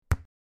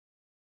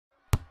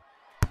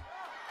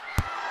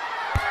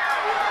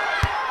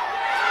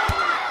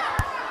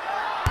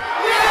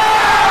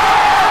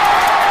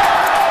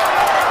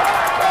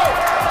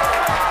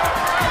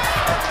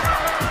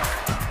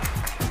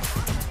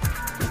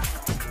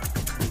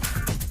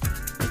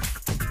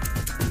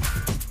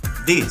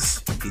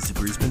This is the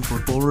Brisbane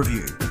Football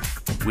Review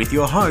with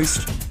your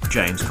host,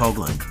 James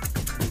Coughlin.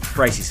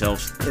 Brace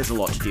yourselves, there's a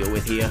lot to deal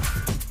with here.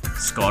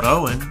 Scott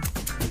Owen.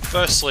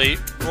 Firstly,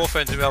 Raw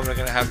fans in Melbourne are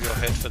going to have your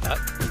head for that.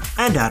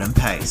 And Adam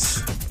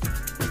Pace.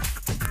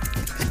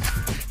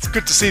 It's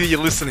good to see that you're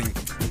listening.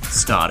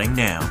 Starting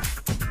now.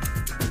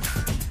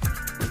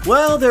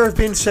 Well, there have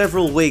been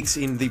several weeks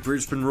in the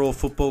Brisbane Roar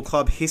Football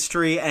Club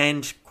history,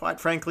 and quite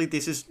frankly,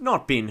 this has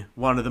not been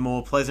one of the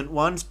more pleasant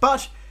ones,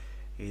 but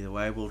either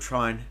way, we'll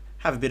try and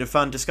have a bit of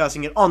fun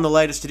discussing it on the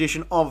latest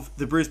edition of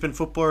the Brisbane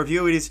Football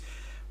Review. It is,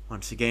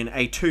 once again,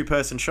 a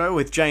two-person show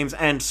with James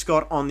and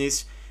Scott on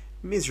this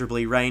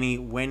miserably rainy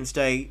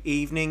Wednesday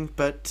evening.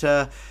 But,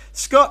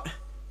 Scott,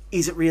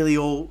 is it really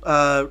all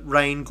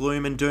rain,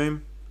 gloom and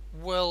doom?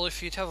 Well,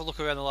 if you'd have a look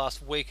around the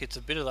last week, it's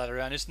a bit of that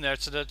around, isn't there?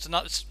 It's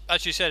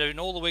as you said, in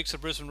all the weeks of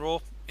Brisbane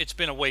Roar, it's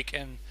been a week,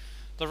 and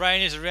the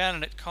rain is around,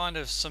 and it kind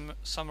of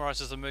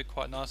summarises the mood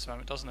quite nicely at the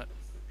moment, doesn't it?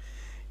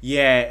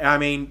 Yeah, I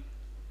mean,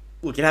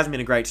 look, it hasn't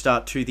been a great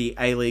start to the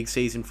A-League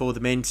season for the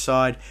men's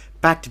side.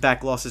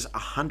 Back-to-back losses,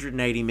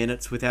 180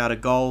 minutes without a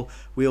goal.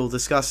 We'll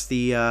discuss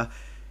the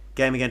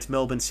game against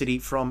Melbourne City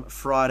from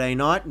Friday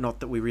night. Not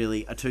that we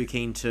really are too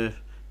keen to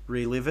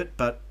relive it,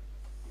 but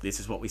this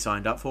is what we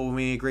signed up for when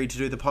we agreed to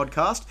do the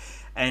podcast.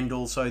 And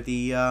also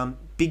the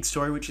big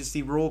story, which is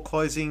the Raw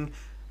closing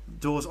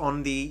doors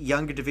on the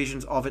younger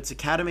divisions of its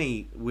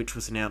academy, which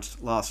was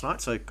announced last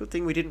night. So good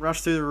thing we didn't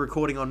rush through the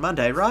recording on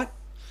Monday, right?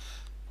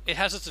 It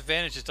has its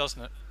advantages,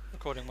 doesn't it,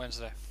 recording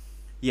Wednesday?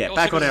 Yeah, it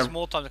also back on gives our... us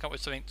more time to come up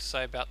with something to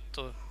say about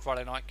the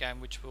Friday night game,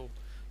 which we'll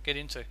get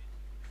into.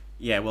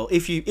 Yeah, well,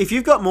 if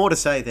you've got more to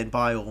say, then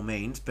by all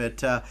means.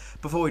 But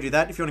before we do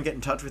that, if you want to get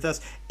in touch with us,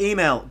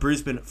 email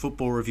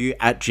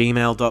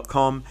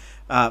brisbanefootballreview@gmail.com,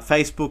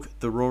 Facebook,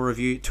 The Raw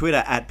Review,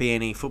 Twitter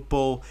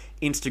 @BNEFootball,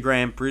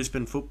 Instagram,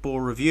 Brisbane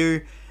Football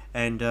Review,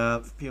 and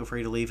feel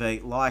free to leave a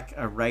like,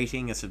 a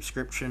rating, a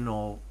subscription,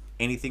 or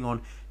anything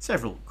on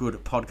several good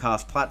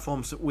podcast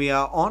platforms that we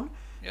are on.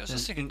 Yeah, I was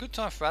just thinking, good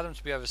time for Adam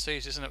to be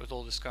overseas, isn't it, with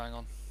all this going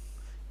on?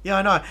 Yeah,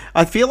 I know.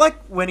 I feel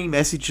like when he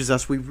messages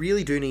us, we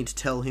really do need to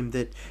tell him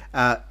that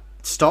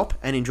stop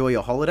and enjoy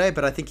your holiday,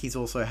 but I think he's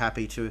also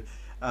happy to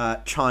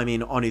chime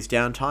in on his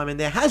downtime, and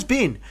there has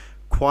been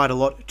quite a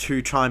lot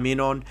to chime in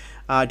on.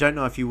 I don't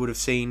know if you would have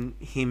seen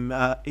him,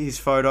 his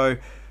photo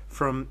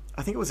from,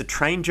 I think it was a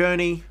train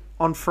journey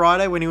on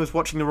Friday when he was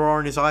watching the Raw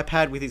on his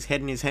iPad with his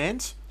head in his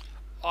hands.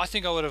 I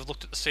think I would have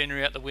looked at the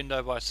scenery out the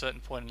window by a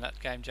certain point in that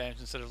game, James,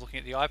 instead of looking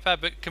at the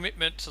iPad, but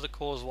commitment to the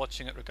cause,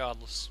 watching it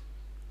regardless.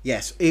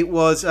 Yes, it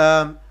was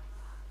a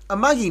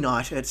muggy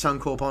night at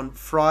Suncorp on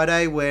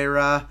Friday where,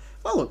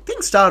 well, look,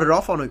 things started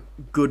off on a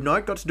good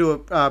note. Got to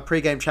do a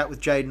pre-game chat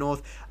with Jade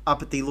North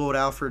up at the Lord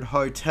Alfred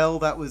Hotel.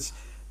 That was a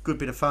good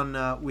bit of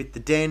fun with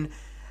the Den.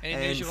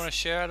 Any news you want to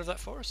share out of that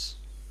for us?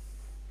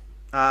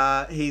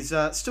 He's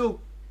still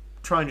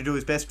trying to do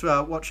his best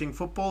watching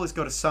football. He's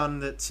got a son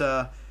that's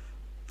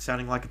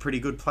sounding like a pretty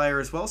good player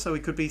as well, so we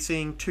could be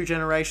seeing two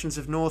generations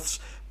of Norths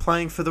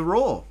playing for the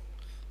Raw.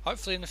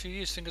 Hopefully in a few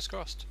years, fingers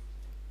crossed.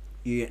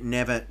 You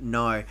never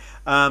know.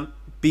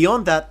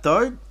 Beyond that,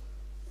 though,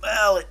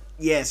 well,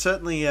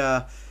 certainly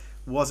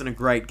wasn't a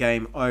great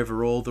game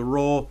overall. The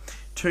Raw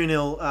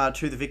 2-0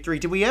 to the victory.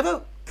 Did we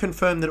ever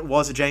confirm that it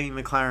was a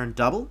Jamie McLaren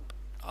double?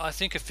 I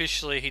think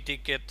officially he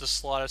did get the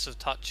slightest of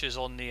touches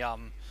on the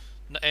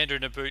Andrew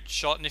Naboot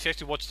shot, and if you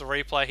actually watch the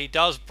replay, he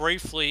does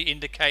briefly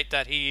indicate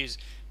that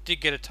did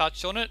get a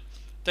touch on it.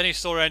 Then he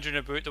saw Andrew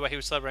Naboot, the way he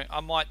was celebrating. I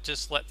might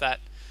just let that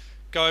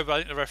go, but I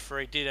think the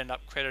referee did end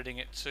up crediting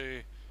it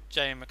to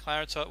Jamie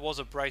McLaren, so it was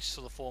a brace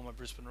for the former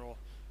Brisbane Roar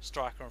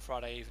striker on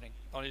Friday evening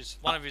on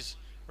one of his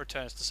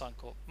returns to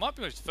Suncorp. Might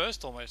be his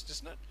first almost,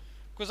 isn't it?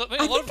 Because I mean,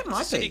 a lot of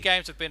the City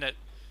games have been at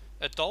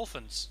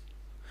Dolphins.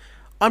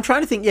 I'm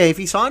trying to think, if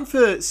he signed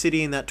for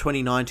City in that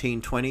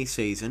 2019-20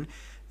 season,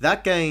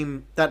 that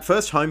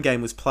first home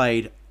game was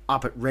played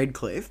up at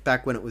Redcliffe,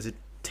 back when it was a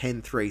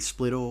 10-3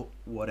 split or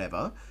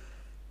whatever,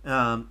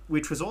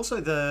 which was also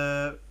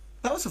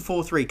that was a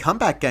 4-3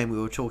 comeback game we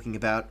were talking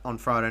about on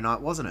Friday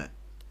night, wasn't it?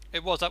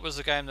 It was. That was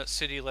the game that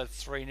City led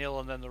 3-0,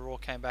 and then the Raw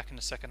came back in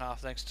the second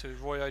half thanks to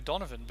Roy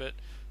O'Donovan. But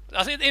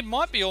I think it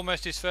might be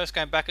almost his first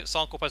game back at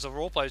Suncorp as a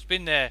Raw player. He's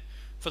been there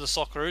for the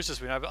Socceroos,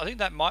 as we know, but I think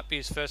that might be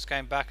his first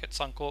game back at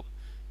Suncorp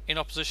in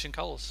opposition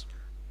colours.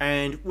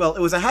 And, well,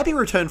 it was a happy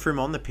return for him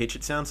on the pitch.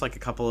 It sounds like a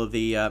couple of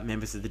the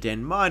members of the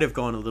Den might have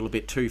gone a little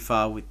bit too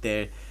far with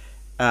their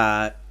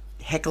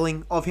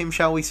heckling of him,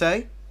 shall we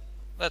say.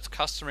 That's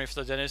customary for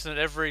the Den, isn't it?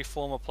 Every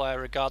former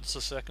player, regardless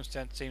of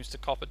circumstance, seems to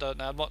cop it, don't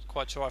they? I'm not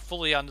quite sure I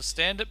fully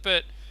understand it,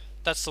 but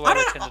that's the way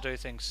they tend to do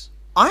things.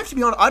 I have to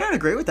be honest, I don't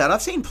agree with that.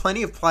 I've seen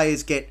plenty of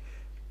players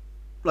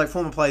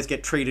former players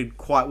get treated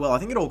quite well. I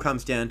think it all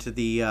comes down to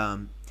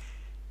the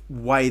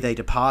way they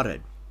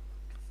departed.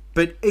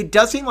 But it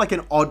does seem like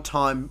an odd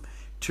time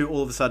to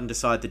all of a sudden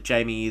decide that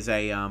Jamie is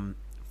a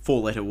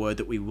four-letter word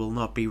that we will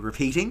not be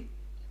repeating.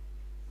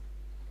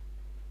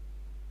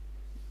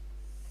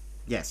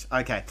 Yes,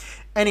 okay.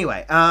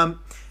 Anyway,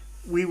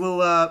 we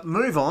will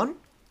move on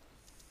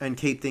and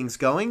keep things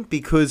going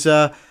because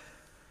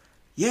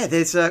Yeah,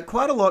 there's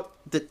quite a lot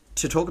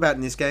to talk about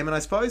in this game, and I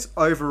suppose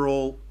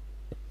overall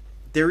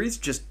there is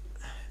just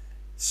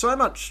so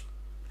much.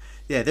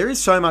 Yeah, there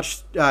is so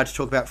much to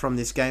talk about from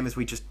this game as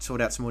we just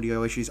sort out some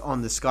audio issues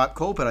on the Skype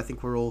call, but I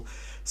think we're all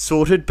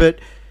sorted. But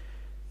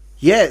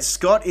yeah,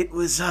 Scott, it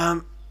was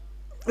a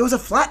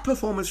flat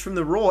performance from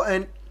the Raw,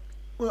 and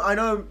well, I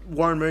know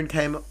Warren Moon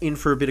came in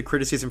for a bit of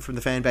criticism from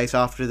the fan base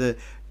after the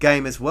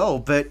game as well,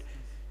 but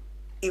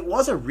it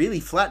was a really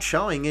flat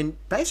showing, and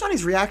based on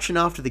his reaction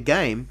after the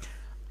game,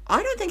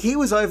 I don't think he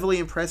was overly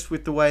impressed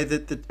with the way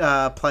that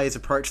the players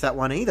approached that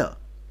one either.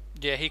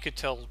 Yeah, he could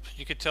tell.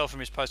 You could tell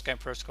from his post-game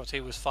press conference he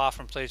was far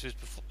from pleased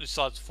with his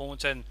side's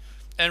performance, and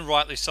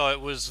rightly so.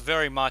 It was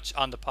very much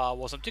under par,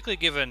 wasn't particularly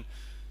given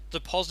the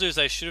positives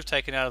they should have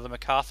taken out of the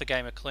MacArthur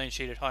game, a clean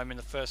sheet at home in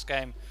the first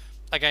game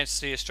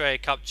against the Australia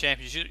Cup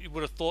champions. You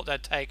would have thought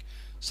they'd take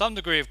some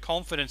degree of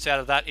confidence out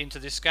of that into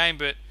this game,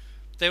 but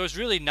there was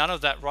really none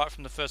of that right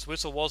from the first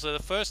whistle, was there?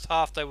 The first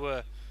half they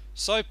were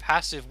so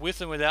passive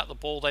with and without the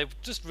ball. They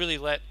just really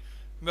let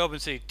Melbourne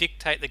City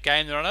dictate the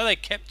game there. I know they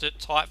kept it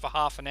tight for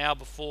half an hour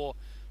before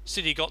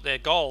City got their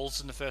goals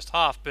in the first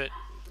half, but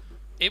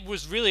it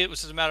was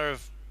just a matter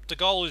of the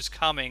goal is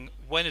coming,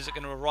 when is it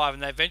going to arrive,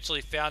 and they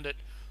eventually found it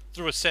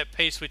through a set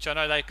piece, which I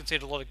know they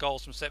conceded a lot of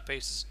goals from set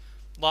pieces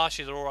last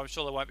year, or I'm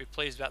sure they won't be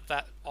pleased about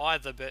that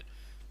either, but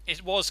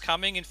it was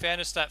coming, in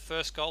fairness, that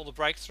first goal, the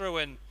breakthrough,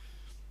 and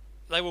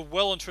they were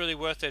well and truly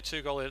worth their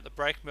 2-goal lead at the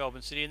break,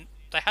 Melbourne City, and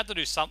they had to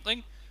do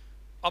something.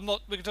 We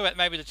can talk about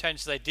maybe the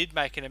changes they did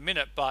make in a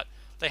minute, but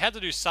they had to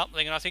do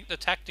something, and I think the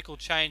tactical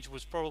change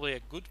was probably a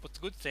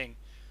good thing.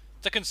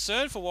 The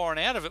concern for Warren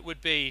out of it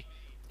would be,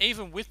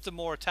 even with the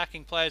more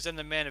attacking players and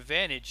the man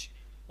advantage,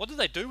 what did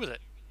they do with it?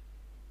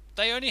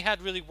 They only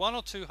had really 1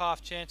 or 2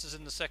 half chances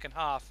in the second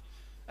half,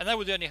 and they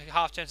were the only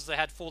half chances they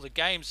had for the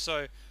game,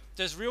 so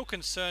there's real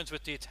concerns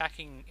with the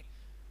attacking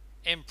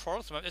end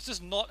product. It's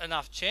just not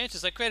enough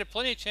chances. They created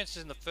plenty of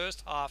chances in the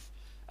first half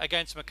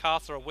against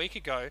MacArthur a week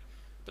ago,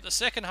 but the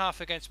second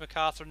half against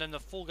MacArthur and then the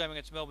full game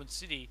against Melbourne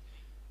City,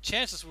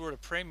 chances were at a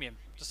premium,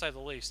 to say the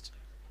least.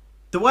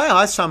 The way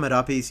I sum it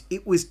up is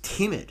it was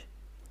timid.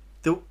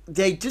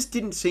 They just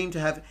didn't seem to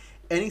have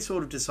any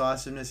sort of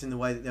decisiveness in the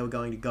way that they were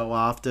going to go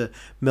after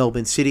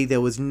Melbourne City.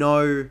 There was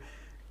no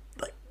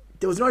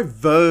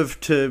verve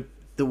to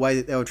the way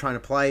that they were trying to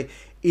play.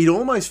 It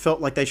almost felt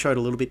like they showed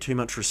a little bit too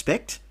much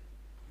respect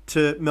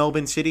to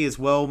Melbourne City as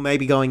well,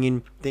 maybe going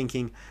in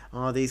thinking,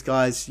 oh, these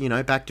guys,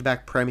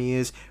 back-to-back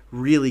premiers,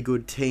 really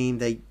good team.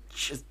 They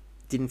just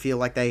didn't feel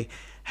like they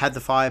had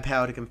the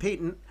firepower to compete.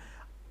 And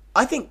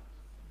I think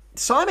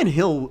Simon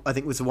Hill,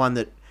 was the one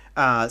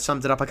that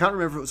summed it up. I can't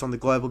remember if it was on the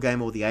Global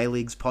Game or the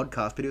A-League's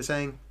podcast, but he was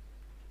saying,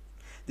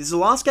 this is the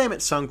last game at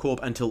Suncorp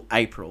until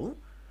April.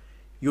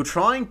 You're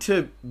trying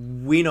to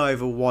win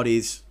over what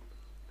is...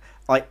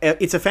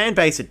 it's a fan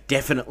base that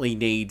definitely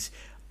needs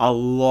a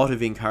lot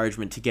of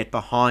encouragement to get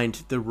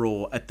behind the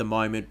Raw at the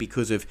moment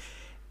because of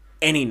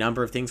any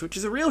number of things, which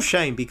is a real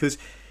shame because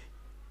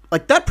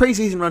that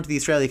preseason run to the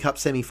Australia Cup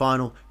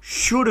semi-final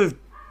should have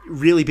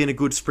really been a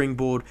good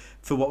springboard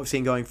for what we've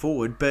seen going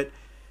forward, but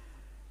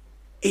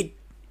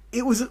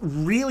it was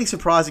really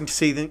surprising to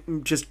see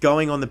them just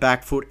going on the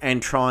back foot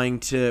and trying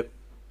to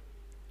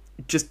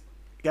just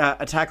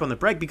attack on the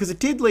break, because it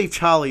did leave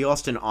Charlie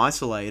Austin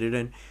isolated,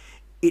 and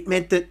it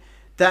meant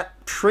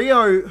that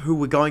trio who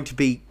were going to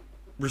be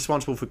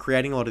responsible for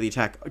creating a lot of the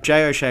attack,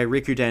 Jay O'Shea,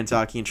 Riku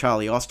Danzaki, and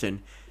Charlie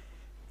Austin,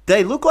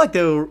 they look like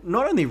they were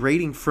not only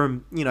reading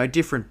from,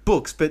 different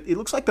books, but it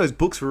looks like those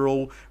books were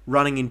all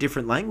running in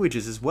different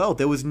languages as well.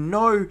 There was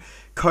no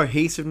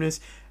cohesiveness,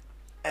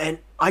 and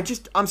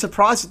I'm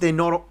surprised that they're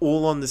not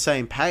all on the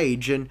same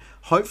page, and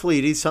hopefully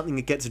it is something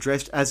that gets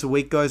addressed as the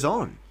week goes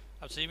on.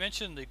 So you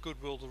mentioned the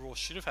goodwill the Raw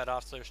should have had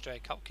after the Australia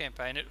Cup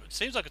campaign. It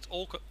seems like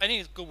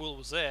any goodwill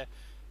was there,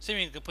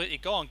 seemingly completely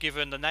gone,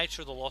 given the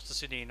nature of the loss to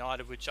Sydney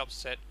United, which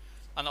upset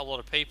a lot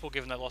of people,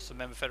 given they lost the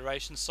member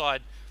federation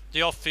side,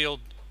 the off-field,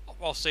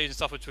 off-season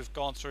stuff which we've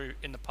gone through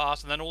in the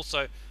past, and then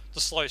also the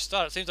slow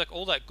start. It seems like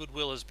all that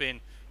goodwill has been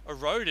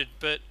eroded,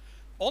 but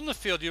on the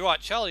field, you're right,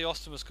 Charlie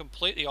Austin was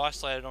completely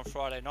isolated on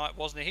Friday night,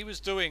 wasn't he? He was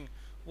doing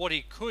what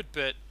he could,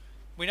 but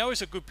we know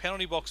he's a good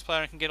penalty box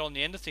player and can get on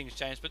the end of things,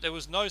 James, but there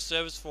was no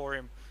service for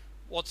him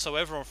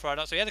whatsoever on Friday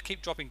night, so he had to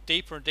keep dropping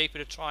deeper and deeper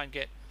to try and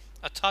get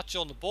a touch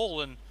on the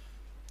ball, and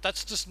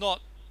that's just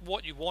not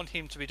what you want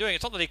him to be doing.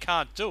 It's not that he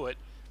can't do it,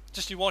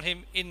 just you want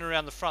him in and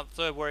around the front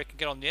third where he can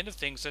get on the end of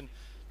things. And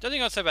the only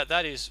thing I'd say about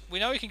that is, we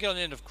know he can get on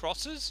the end of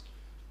crosses,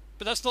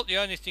 but that's not the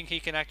only thing he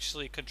can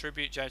actually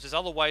contribute, James. There's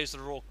other ways that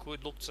Raw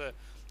could look to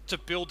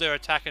build their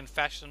attack and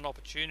fashion an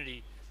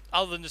opportunity,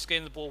 other than just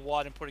getting the ball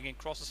wide and putting in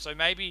crosses. So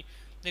maybe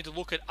need to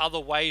look at other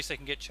ways they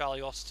can get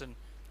Charlie Austin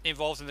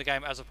involved in the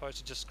game as opposed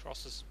to just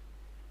crosses.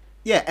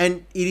 Yeah,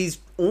 and it is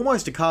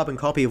almost a carbon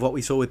copy of what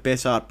we saw with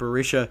Besart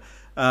Berisha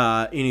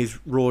in his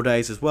Raw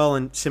days as well,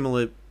 and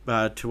similar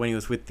to when he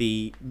was with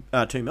the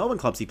 2 Melbourne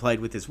clubs he played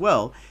with as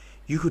well.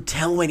 You could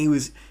tell when he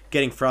was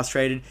getting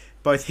frustrated.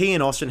 Both he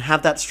and Austin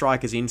have that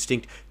striker's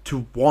instinct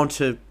to want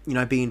to,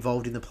 be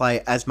involved in the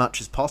play as much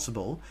as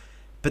possible.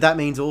 but that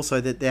means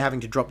also that they're having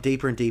to drop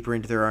deeper and deeper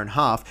into their own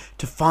half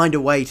to find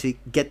a way to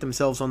get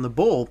themselves on the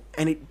ball.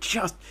 And it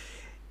just...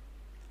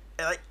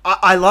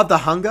 I love the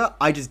hunger.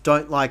 I just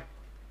don't like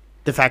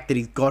the fact that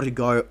he's got to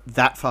go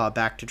that far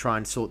back to try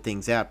and sort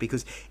things out,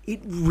 because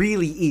it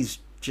really is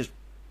just...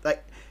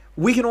 like,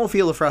 we can all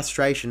feel the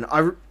frustration.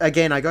 I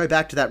go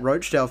back to that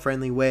Rochdale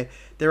friendly where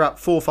they're up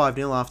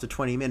 4-5-0 after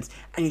 20 minutes,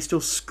 and he's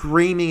still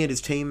screaming at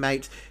his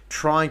teammates,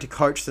 trying to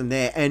coach them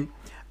there. And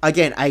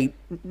again, a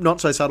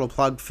not-so-subtle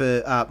plug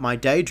for my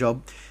day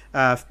job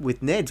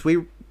with Neds.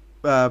 We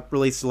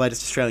released the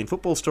latest Australian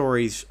football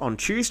stories on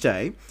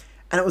Tuesday,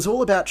 and it was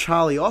all about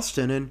Charlie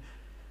Austin. And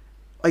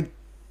like,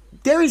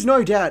 there is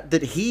no doubt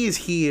that he is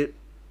here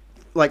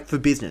like for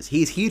business.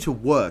 He is here to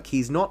work.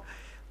 He's not,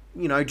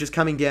 just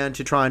coming down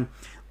to try and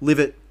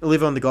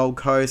live on the Gold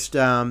Coast,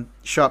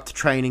 show up to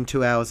training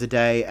 2 hours a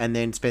day, and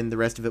then spend the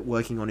rest of it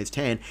working on his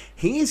tan.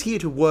 He is here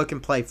to work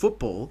and play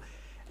football.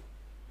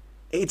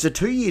 It's a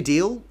 2-year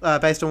deal,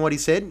 based on what he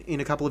said in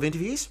a couple of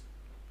interviews.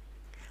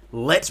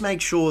 Let's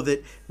make sure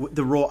that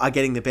the Raw are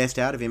getting the best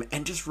out of him,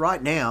 and just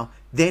right now,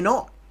 they're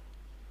not.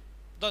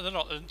 No, they're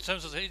not. In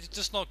terms of, he's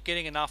just not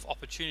getting enough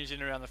opportunities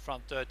in and around the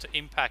front third to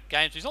impact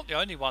games. He's not the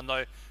only one,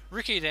 though.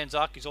 Ricky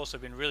Danzaki's also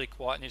been really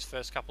quiet in his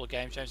first couple of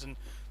games, James, and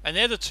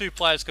they're the two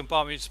players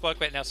combined, we spoke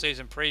about in our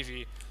season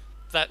preview,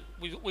 that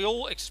we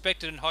all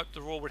expected and hoped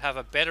the Raw would have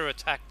a better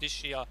attack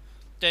this year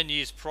than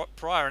years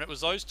prior, and it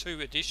was those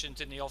two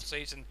additions in the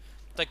off-season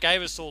that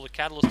gave us all the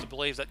catalyst to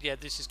believe that, yeah,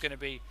 this is going to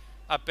be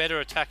a better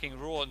attacking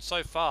Raw, and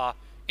so far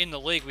in the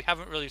league we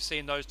haven't really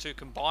seen those two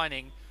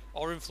combining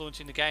or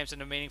influencing the games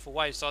in a meaningful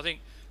way. So I think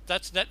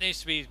that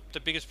needs to be the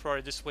biggest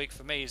priority this week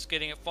for me, is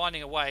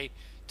finding a way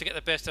to get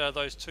the best out of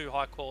those two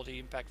high-quality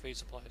impact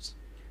visa players.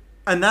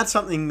 And that's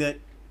something that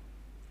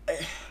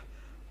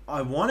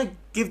I want to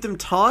give them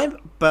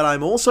time, but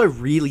I'm also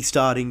really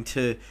starting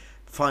to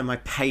find my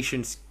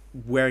patience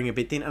wearing a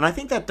bit thin. And I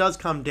think that does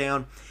come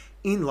down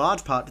in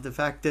large part to the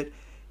fact that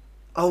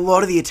a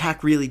lot of the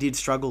attack really did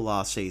struggle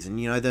last season.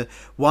 The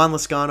Juan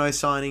Lezcano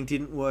signing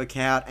didn't work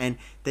out, and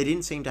they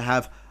didn't seem to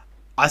have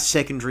a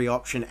secondary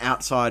option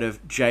outside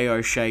of Jay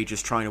O'Shea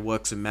just trying to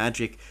work some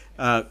magic,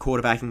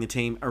 quarterbacking the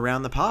team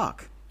around the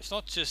park. It's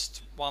not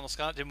just Juan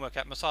Lezcano, it didn't work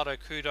out. Masato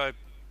Kudo,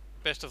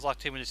 best of luck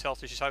to him with his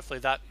health issues. Hopefully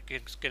that can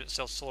get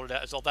itself sorted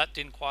out as well. That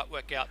didn't quite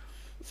work out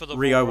for the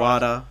Rio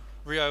Wada,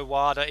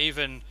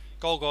 even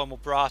Golgo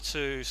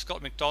Mubratu,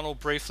 Scott McDonald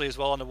briefly as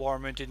well under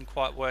Warren Moon didn't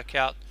quite work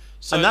out.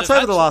 So and that's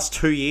over the last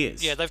 2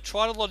 years. Yeah, they've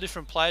tried a lot of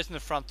different players in the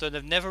front third.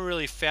 They've never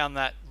really found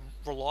that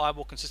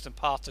reliable, consistent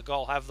path to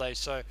goal, have they?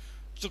 So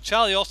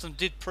Charlie Austin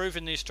did prove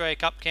in the Australia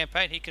Cup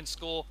campaign he can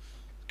score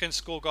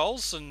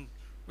goals, and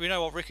we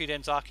know what Ricky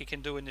Danzaki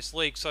can do in this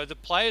league. So the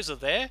players are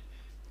there.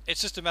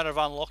 It's just a matter of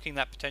unlocking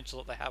that potential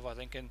that they have, I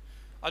think. And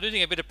I do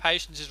think a bit of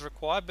patience is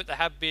required, but they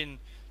have been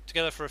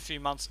together for a few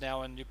months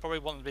now, and you probably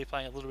want them to be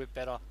playing a little bit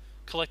better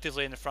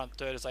collectively in the front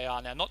third as they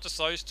are now. Not just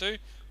those two,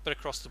 but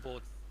across the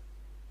board.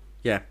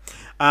 Yeah.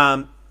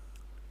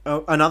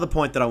 Another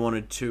point that I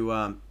wanted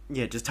to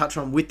just touch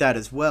on with that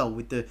as well,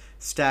 with the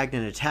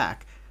stagnant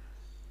attack.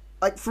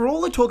 Like, for all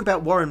the talk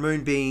about Warren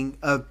Moon being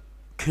a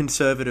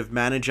conservative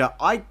manager,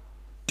 I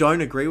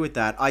don't agree with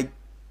that.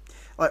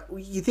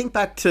 You think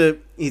back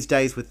to his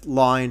days with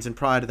Lions and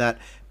prior to that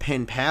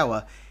Penn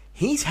Power,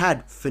 he's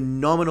had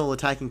phenomenal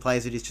attacking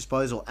players at his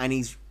disposal, and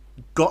he's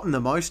gotten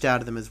the most out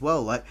of them as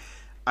well.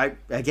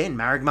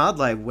 Marek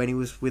Mardley, when he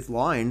was with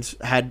Lions,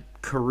 had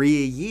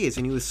career years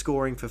and he was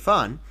scoring for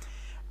fun.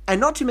 And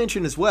not to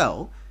mention as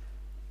well,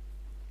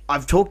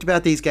 I've talked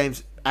about these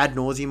games ad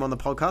nauseum on the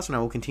podcast, and I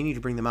will continue to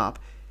bring them up.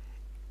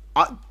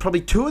 Probably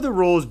two of the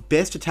Raw's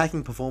best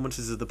attacking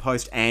performances of the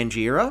post-Ange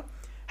era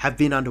have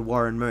been under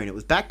Warren Moon. It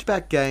was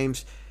back-to-back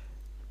games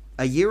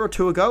a year or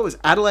two ago. It was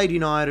Adelaide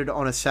United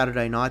on a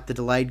Saturday night, the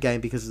delayed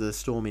game because of the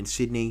storm in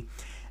Sydney,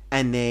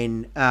 and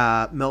then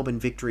Melbourne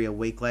victory a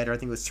week later. I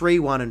think it was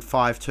 3-1 and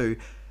 5-2.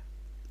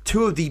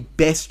 Two of the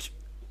best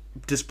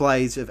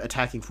displays of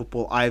attacking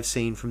football I have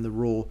seen from the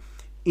Raw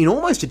in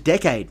almost a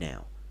decade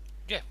now.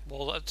 Yeah,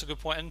 well, that's a good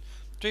point. And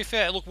to be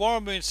fair, look,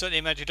 Warren Moon certainly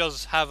a manager who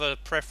does have a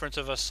preference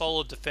of a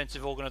solid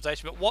defensive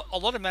organisation, but what a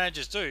lot of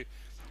managers do,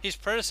 his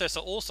predecessor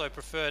also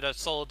preferred a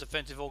solid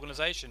defensive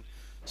organisation.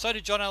 So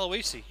did John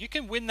Aloisi. You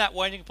can win that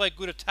way and you can play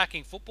good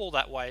attacking football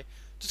that way.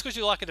 Just because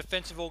you like a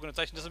defensive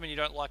organisation doesn't mean you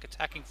don't like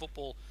attacking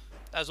football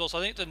as well. So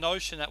I think the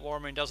notion that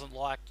Warren Moon doesn't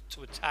like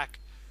to attack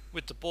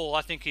with the ball,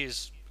 I think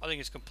is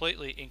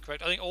completely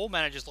incorrect. I think all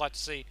managers like to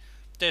see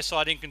their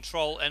side in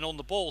control and on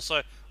the ball.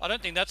 So I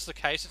don't think that's the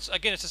case.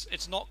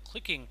 It's not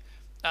clicking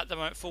at the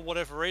moment for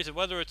whatever reason.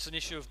 Whether it's an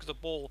issue of the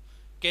ball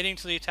getting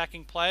to the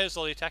attacking players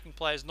or the attacking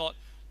players not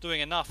doing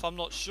enough, I'm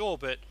not sure.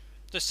 But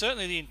there's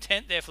certainly the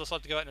intent there for the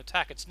side to go out and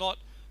attack. It's not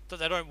that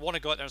they don't want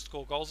to go out there and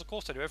score goals. Of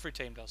course they do. Every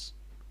team does.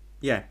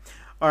 Yeah.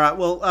 All right.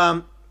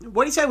 Well,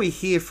 what do you say we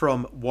hear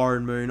from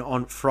Warren Moon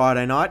on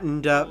Friday night?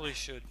 And probably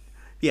should.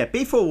 Yeah,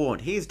 be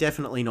forewarned. He is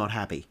definitely not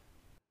happy.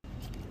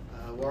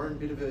 Warren,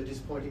 bit of a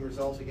disappointing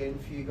result again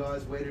for you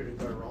guys. Where did it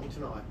go wrong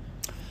tonight?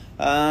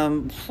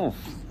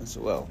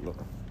 Well, look,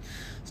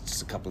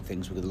 just a couple of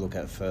things we're going to look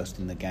at first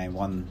in the game.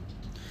 One,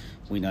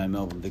 we know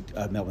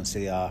Melbourne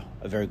City are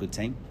a very good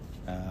team.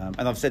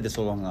 And I've said this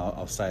all along, and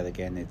I'll say it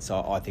again.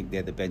 I think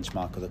they're the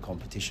benchmark of the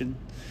competition.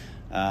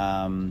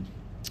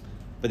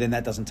 But then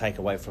that doesn't take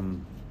away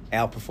from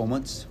our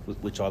performance,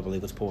 which I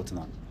believe was poor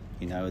tonight.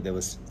 There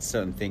was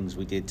certain things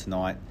we did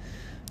tonight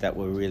that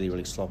were really,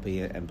 really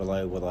sloppy and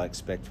below what I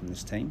expect from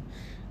this team.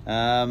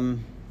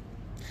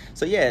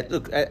 So yeah,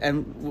 look,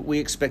 and we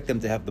expect them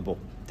to have the ball.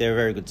 They're a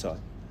very good side.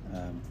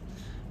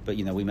 But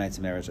we made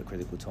some errors at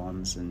critical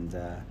times, and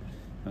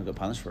we got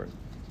punished for it.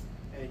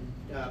 And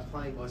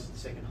playing most of the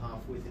second half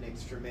with an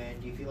extra man,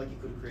 do you feel like you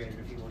could have created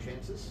a few more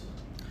chances?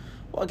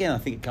 Well, again, I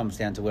think it comes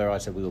down to where I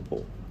said we were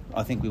poor.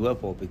 I think we were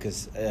poor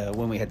because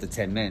when we had the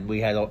 10 men,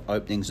 we had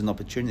openings and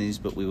opportunities,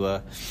 but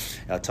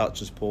our touch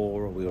was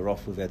poor, or we were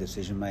off with our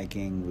decision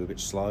making. We were a bit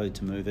slow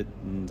to move it,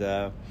 and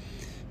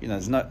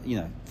there's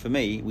for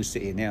me, we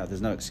sit here now.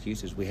 There's no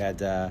excuses. We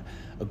had a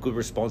good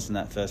response in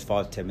that first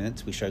 5-10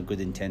 minutes. We showed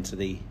good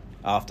intensity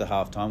after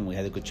half time. We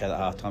had a good chat at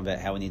half time about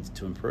how we needed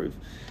to improve,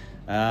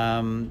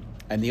 and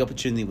the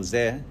opportunity was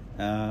there,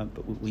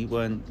 but we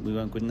weren't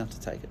good enough to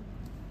take it.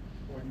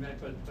 You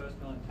made both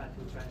personal and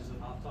tactical changes at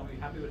half time. Are you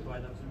happy with the way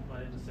that was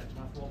played in the second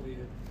half? What were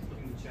you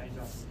looking to change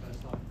after the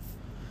first half?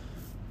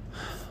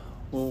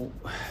 Well,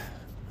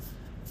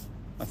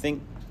 I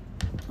think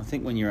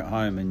when you're at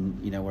home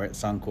and we're at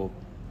Suncorp,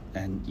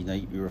 and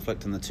you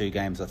reflect on the two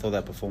games, I thought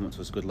our performance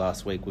was good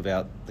last week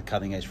without the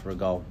cutting edge for a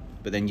goal.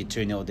 But then you're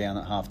 2-0 down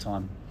at half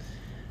time,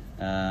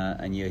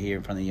 and you're here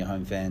in front of your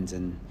home fans,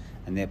 and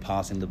they're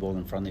passing the ball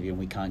in front of you, and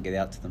we can't get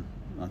out to them.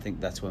 I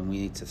think that's when we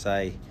need to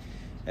say,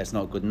 it's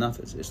not good enough,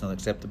 it's not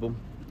acceptable,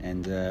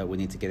 and we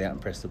need to get out and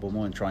press the ball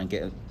more and try and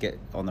get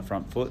on the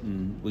front foot.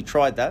 And we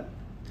tried that,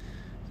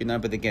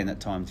 but again,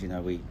 at times,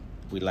 we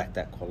lack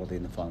that quality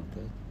in the final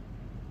third.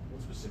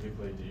 What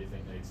specifically do you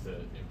think needs to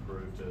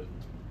improve to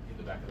hit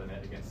the back of the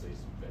net against these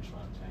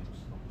benchmark teams,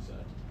 like you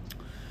said?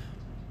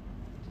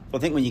 Well, I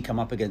think when you come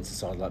up against a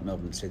side like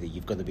Melbourne City,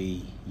 you've got to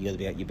be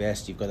at your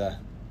best. You've got to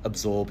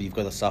absorb, you've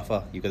got to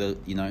suffer, you've got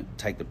to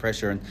take the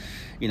pressure, and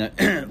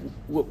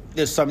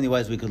there's so many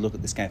ways we could look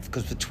at this game,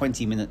 because for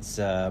 20 minutes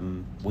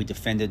we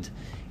defended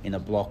in a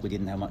block. We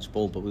didn't have much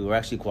ball, but we were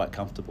actually quite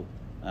comfortable.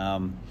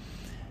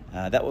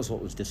 That was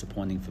what was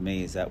disappointing for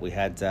me, is that we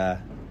had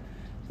a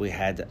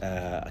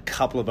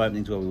couple of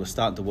openings where we were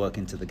starting to work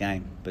into the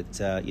game, but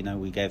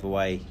we gave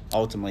away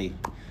ultimately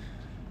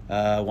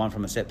one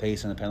from a set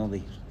piece and a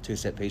penalty. 2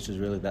 set pieces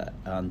really that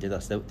undid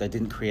us. They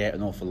didn't create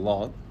an awful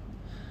lot.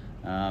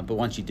 But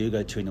once you do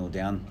go 2-0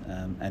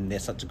 down, and they're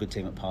such a good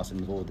team at passing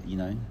the ball,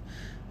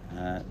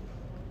 that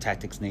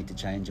tactics need to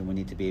change, and we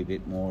need to be a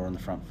bit more on the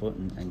front foot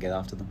and get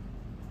after them.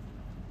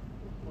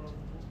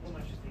 What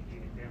makes you think you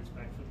can bounce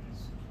back from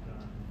this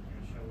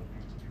show what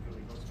you've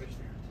really got,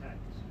 especially in attack?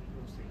 Because you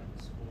obviously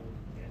haven't scored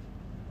yet.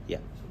 Yeah.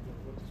 So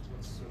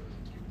what's sort of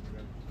giving you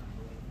that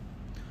belief?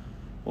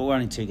 Well, we're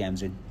only 2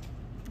 games in.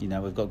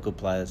 We've got good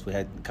players. We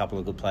had a couple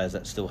of good players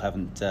that still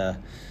haven't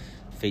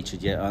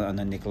featured yet. I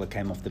know Nicola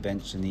came off the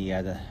bench and he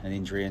had an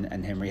injury,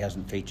 and Henry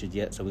hasn't featured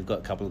yet, so we've got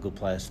a couple of good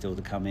players still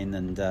to come in,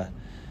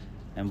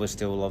 and we're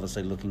still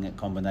obviously looking at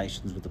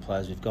combinations with the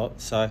players we've got.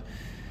 So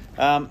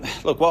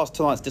look, whilst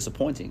tonight's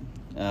disappointing,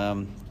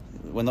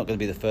 we're not going to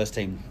be the first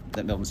team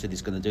that Melbourne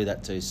City's going to do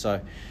that to.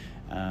 So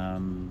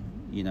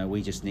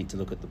we just need to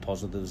look at the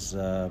positives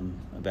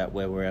about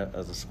where we're at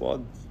as a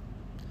squad,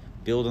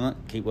 build on it,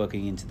 keep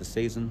working into the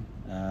season.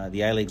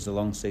 The A-League's a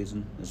long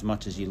season. As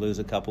much as you lose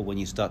a couple, when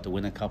you start to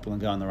win a couple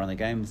and go on the run of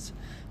games,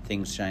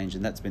 things change,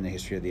 and that's been the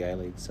history of the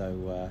A-League.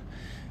 So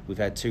we've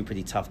had 2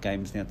 pretty tough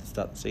games now to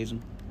start the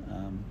season.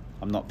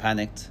 I'm not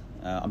panicked.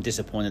 I'm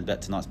disappointed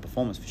about tonight's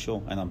performance for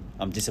sure, and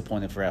I'm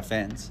disappointed for our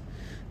fans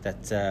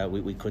that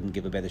we couldn't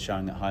give a better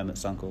showing at home at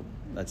Suncorp.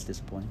 That's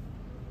disappointing.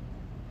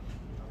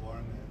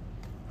 Warren,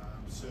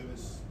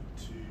 service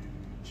to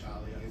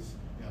Charlie. I guess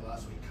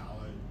last week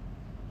Carlo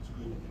was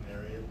good in the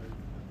area,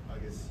 but I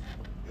guess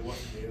it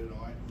wasn't there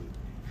tonight.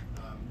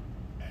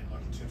 And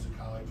like in terms of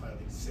Carlo, played I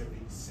think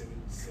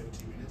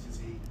 70 minutes. Is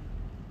he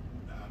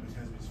in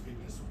terms of his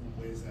fitness?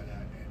 Where's that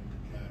at?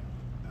 And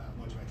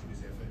what do you make of his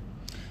effort?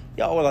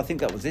 Yeah, well, I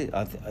think that was it.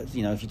 If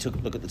you took a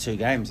look at the 2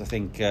 games, I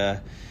think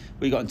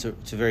we got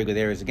into very good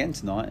areas again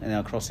tonight, and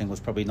our crossing was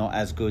probably not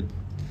as good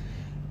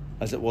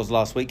as it was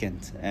last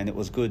weekend. And it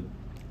was good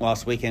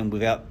last weekend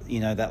without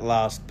that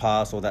last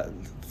pass or that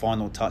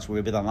final touch. We were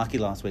a bit unlucky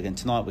last weekend.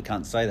 Tonight we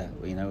can't say that.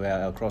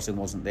 Our crossing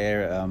wasn't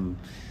there.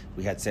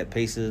 We had set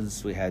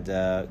pieces. We had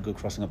good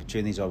crossing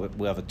opportunities. Or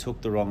we either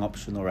took the wrong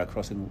option or our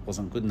crossing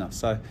wasn't good enough.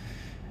 So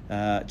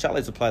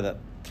Charlie's a player that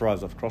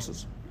thrives off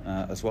crosses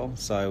as well.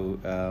 So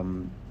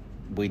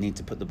we need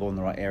to put the ball in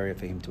the right area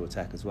for him to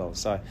attack as well.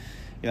 So,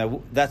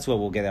 that's where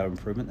we'll get our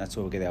improvement. That's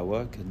where we'll get our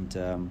work.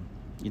 And,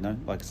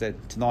 like I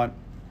said, tonight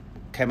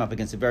came up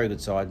against a very good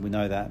side. We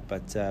know that.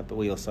 But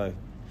we also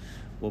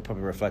will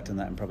probably reflect on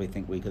that and probably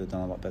think we could have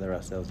done a lot better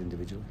ourselves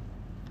individually.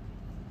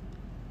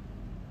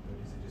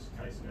 Is it just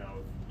a case now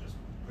of just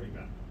putting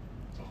that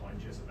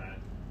behind you as a bad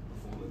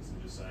performance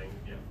and just saying,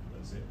 yeah,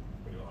 that's it,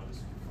 point, I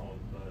just can't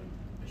learn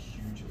a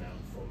huge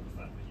amount from the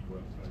fact that you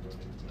weren't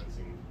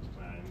implementing the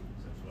plan,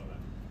 etc. like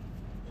that?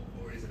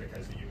 Or is it a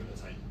case that you're going to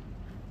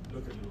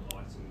look at little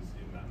items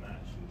in that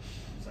match and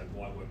say,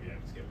 why weren't we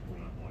able to get the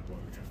ball up? Why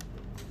weren't we able to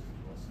put the ball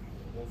into us?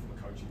 What from a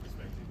coaching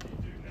perspective do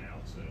you do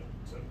now to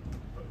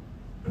put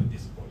a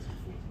disappointing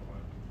performance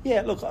behind?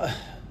 Yeah, look,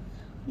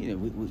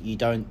 you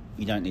don't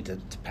need to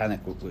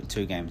panic with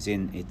 2 games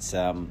in. It's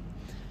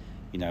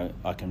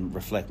I can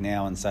reflect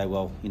now and say,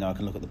 well, I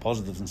can look at the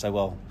positives and say,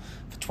 well,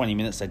 for 20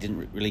 minutes they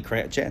didn't really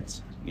create a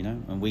chance,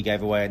 and we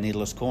gave away a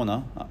needless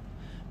corner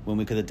when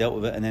we could have dealt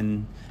with it, and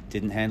then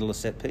didn't handle a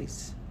set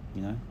piece.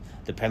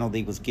 The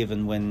penalty was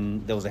given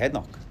when there was a head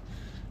knock,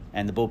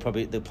 and the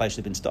play should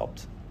have been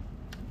stopped.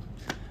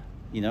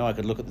 I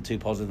could look at the 2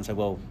 positives and say,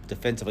 well,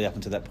 defensively up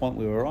until that point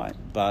we were right,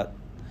 but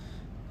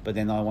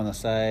then I want to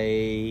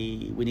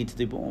say we need to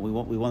do more.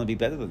 We want to be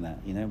better than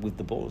that, with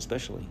the ball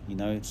especially,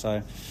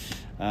 So,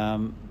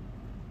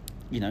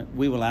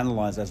 we will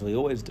analyse as we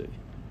always do,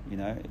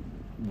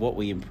 what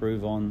we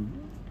improve on,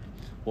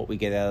 what we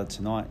get out of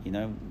tonight.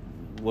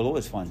 We'll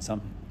always find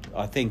something.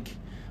 I think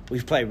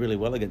we've played really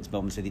well against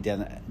Melbourne City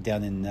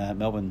down in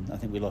Melbourne. I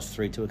think we lost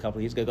 3-2 a couple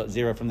of years ago. Got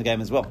 0 from the game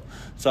as well.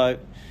 So,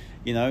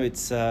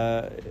 it's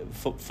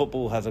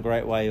football has a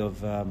great way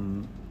of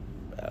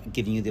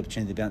giving you the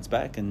opportunity to bounce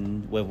back,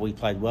 and whether we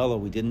played well or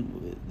we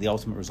didn't, the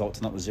ultimate result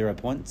tonight was 0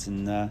 points,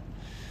 and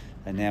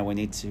now we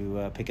need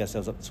to pick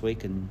ourselves up this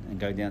week and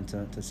go down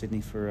to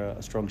Sydney for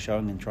a strong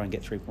showing and try and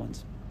get 3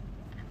 points.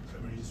 So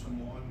when you just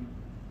from one,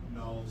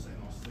 Knowles and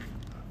Austin,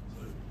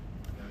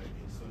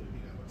 it's sort of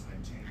what's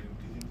name tandem.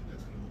 Do you think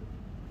that's going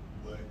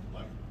to work?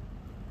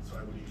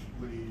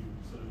 Would you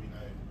sort of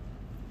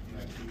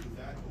keep with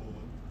that or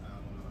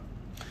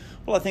not?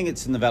 Well, I think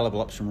it's an available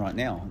option right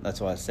now.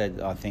 That's why I said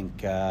I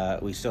think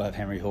we still have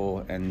Henry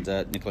Hoare and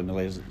Nikola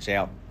Milivojevic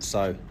out.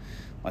 So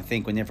I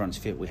think when everyone's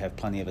fit, we have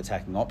plenty of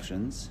attacking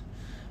options.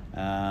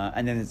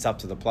 And then it's up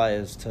to the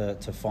players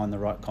to find the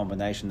right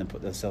combination and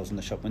put themselves in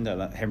the shop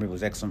window. Henry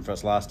was excellent for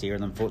us last year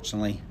and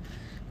unfortunately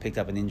picked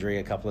up an injury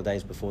a couple of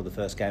days before the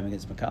first game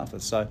against Macarthur.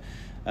 So,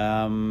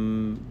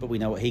 but we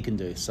know what he can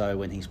do. So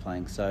when he's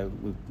playing, so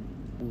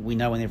we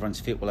know when everyone's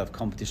fit, we'll have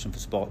competition for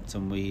spots,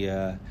 and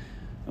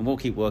we'll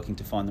keep working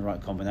to find the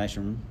right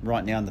combination.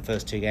 Right now, in the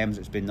first 2 games,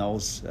 it's been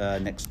Knowles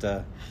next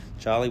to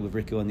Charlie with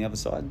Riku on the other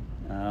side.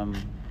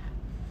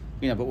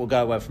 But we'll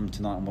go away from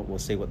tonight and we'll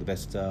see what the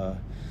best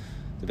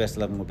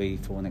 11 will be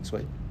for next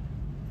week.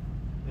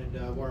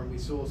 And Warren, we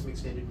saw some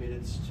extended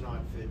minutes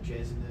tonight for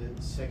Jez in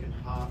the second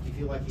half. Do you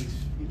feel like he's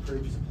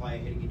improved as a player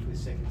heading into his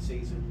second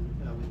season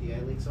with the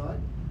A-League side?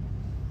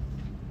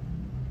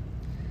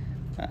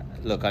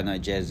 Look, I know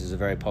Jez is a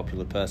very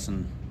popular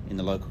person in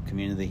the local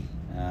community,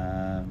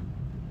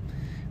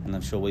 and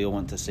I'm sure we all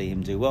want to see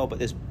him do well. But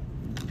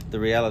the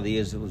reality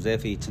is, it was there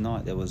for you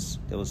tonight. There was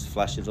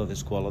flashes of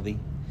his quality,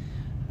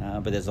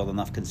 but there's not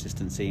enough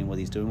consistency in what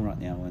he's doing right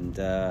now, and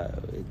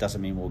it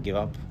doesn't mean we'll give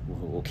up.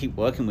 We'll keep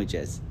working with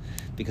Jez,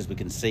 because we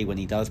can see when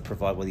he does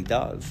provide what he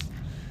does,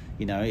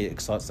 it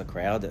excites the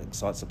crowd, it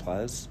excites the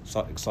players,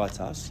 excites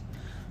us.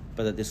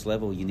 But at this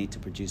level, you need to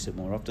produce it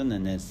more often,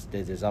 and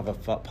there's other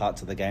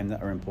parts of the game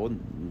that are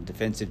important.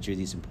 Defensive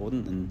duty is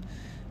important, and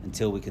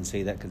until we can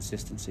see that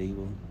consistency,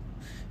 we'll,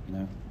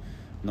 I'm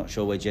not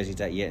sure where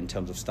Jezzy's at yet in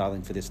terms of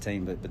starting for this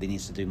team, but he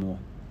needs to do more.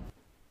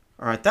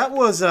 All right, that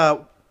was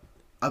a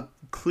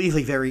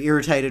clearly very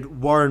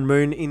irritated Warren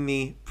Moon in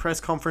the press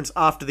conference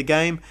after the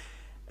game.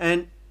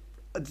 And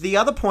the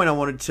other point I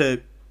wanted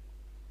to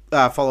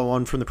follow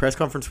on from the press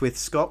conference with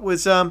Scott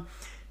was the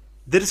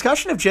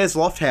discussion of Jez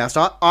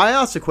Lofthouse. I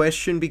asked a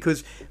question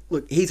because,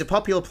 look, he's a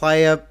popular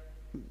player,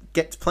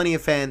 gets plenty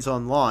of fans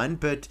online,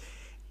 but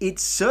it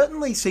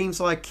certainly seems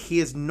like he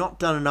has not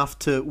done enough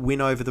to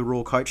win over the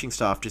Raw coaching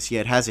staff just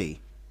yet, has he?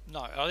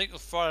 No, I think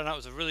Friday night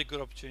was a really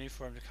good opportunity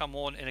for him to come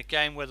on in a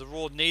game where the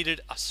Raw needed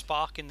a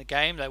spark in the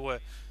game. They were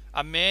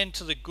a man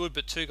to the good,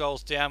 but 2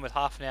 goals down with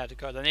half an hour to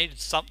go. They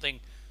needed something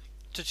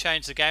to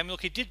change the game.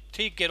 Look, he did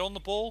get on the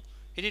ball.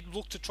 He did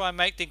look to try and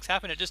make things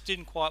happen. It just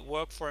didn't quite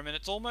work for him, and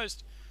it's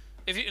almost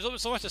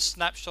a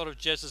snapshot of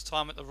Jez's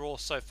time at the Raw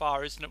so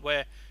far, isn't it?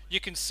 Where you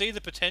can see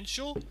the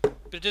potential,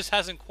 but it just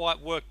hasn't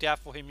quite worked out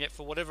for him yet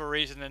for whatever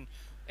reason.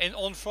 And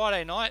on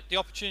Friday night, the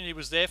opportunity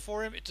was there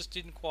for him. It just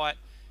didn't quite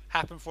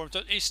happen for him.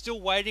 So he's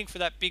still waiting for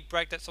that big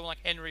break that someone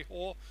like Henry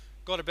Hoare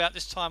got about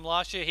this time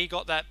last year. He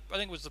got that, I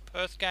think it was the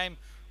Perth game,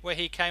 where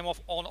he came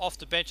off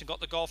the bench and got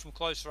the goal from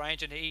close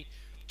range, and he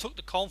took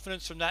the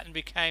confidence from that and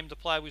became the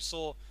player we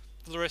saw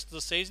for the rest of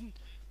the season.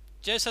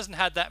 Jez hasn't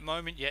had that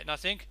moment yet, and I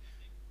think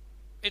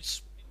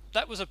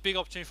that was a big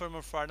opportunity for him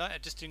on Friday night.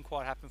 It just didn't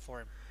quite happen for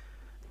him.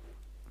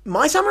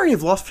 My summary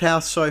of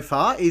Lofthouse so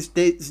far is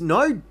there's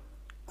no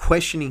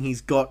questioning he's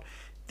got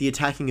the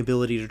attacking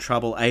ability to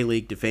trouble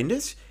A-League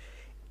defenders.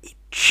 It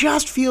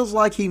just feels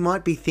like he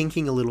might be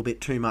thinking a little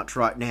bit too much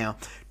right now,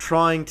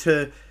 trying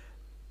to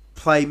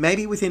play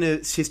maybe within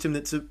a system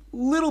that's a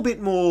little bit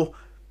more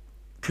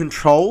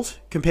controlled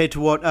compared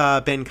to what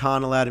Ben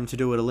Kahn allowed him to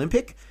do at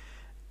Olympic.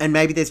 And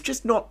maybe there's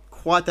just not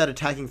quite that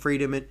attacking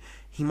freedom, and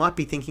he might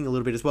be thinking a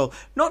little bit as well.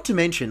 Not to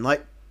mention,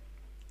 like,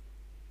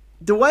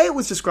 the way it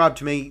was described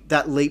to me,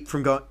 that leap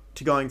from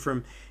going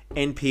from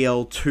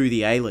NPL to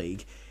the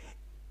A-League,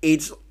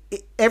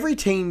 every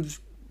team's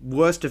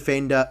worst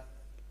defender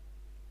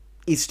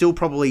is still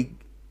probably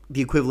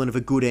the equivalent of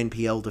a good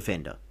NPL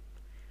defender.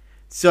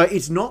 So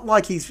it's not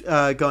like he's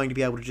going to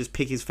be able to just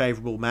pick his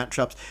favourable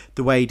matchups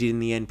the way he did in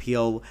the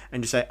NPL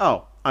and just say,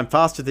 oh, I'm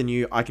faster than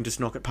you, I can just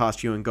knock it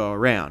past you and go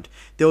around.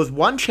 There was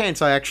one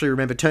chance I actually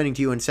remember turning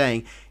to you and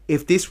saying,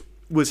 if this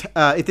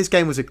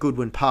game was at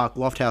Goodwin Park,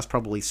 Lofthouse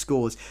probably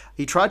scores.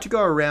 He tried to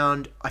go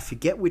around, I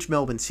forget which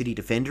Melbourne City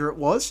defender it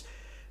was,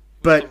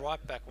 but... the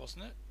right back,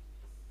 wasn't it?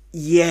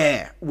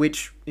 Yeah,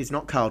 which is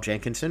not Carl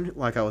Jenkinson,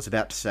 like I was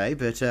about to say,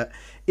 but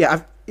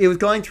it was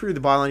going through the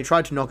byline, he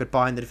tried to knock it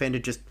by, and the defender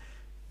just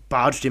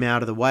barged him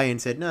out of the way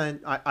and said, no,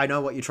 I know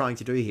what you're trying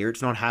to do here,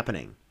 it's not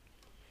happening.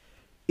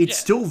 It's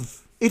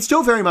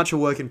still very much a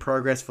work in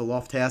progress for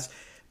Lofthouse,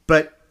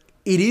 but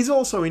it is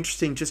also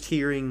interesting just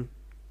hearing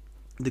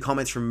the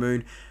comments from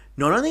Moon,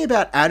 not only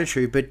about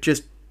attitude, but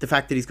just the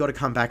fact that he's got to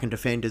come back and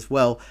defend as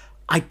well.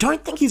 I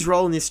don't think his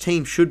role in this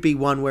team should be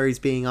one where he's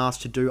being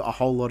asked to do a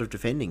whole lot of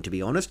defending, to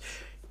be honest.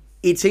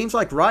 It seems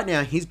like right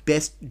now his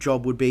best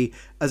job would be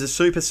as a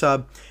super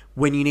sub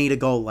when you need a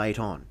goal late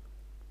on.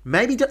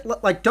 Maybe,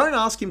 don't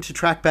ask him to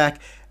track back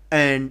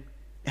and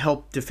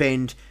help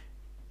defend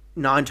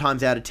 9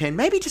 times out of 10,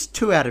 maybe just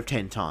 2 out of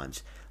 10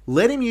 times.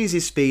 Let him use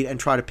his speed and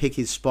try to pick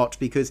his spots,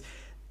 because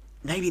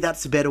maybe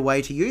that's the better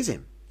way to use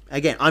him.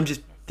 Again, I'm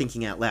just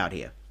thinking out loud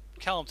here.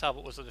 Callum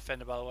Talbot was the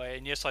defender, by the way,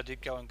 and yes, I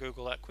did go and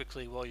Google that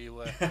quickly while you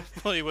were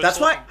That's talking.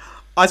 why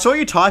I saw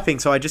you typing,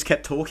 so I just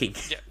kept talking.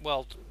 Yeah,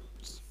 well,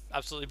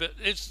 absolutely. But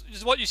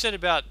it's what you said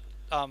about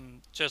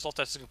Jez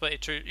Loftus is completely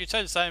true. You'd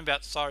say the same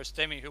about Cyrus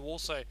Demi, who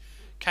also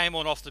came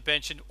on off the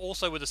bench and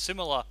also with a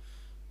similar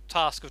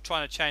task of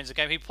trying to change the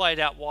game. He played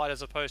out wide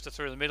as opposed to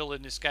through the middle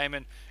in this game,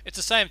 and it's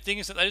the same thing,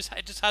 is that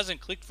it just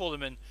hasn't clicked for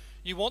them, and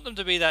you want them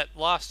to be that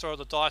last throw of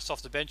the dice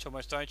off the bench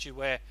almost, don't you,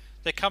 where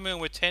they're coming in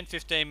with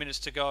 10-15 minutes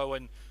to go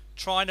and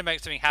trying to make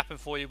something happen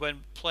for you when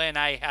plan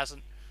A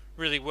hasn't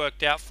really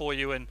worked out for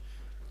you, and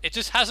it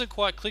just hasn't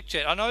quite clicked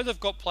yet. I know they've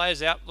got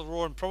players out the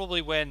raw, and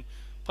probably when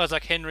players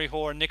like Henry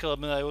Hoare and Nicola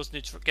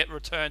Milojevic get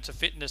returned to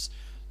fitness,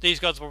 these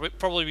guys will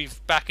probably be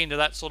back into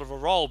that sort of a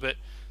role, but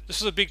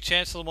this is a big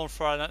chance for them on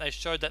Friday night. They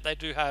showed that they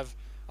do have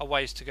a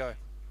ways to go.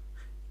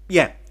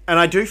 Yeah, and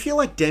I do feel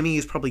like Demi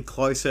is probably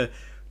closer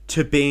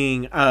to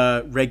being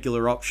a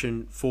regular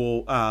option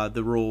for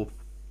the Raw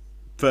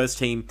first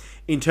team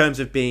in terms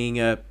of being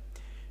a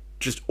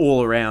just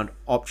all-around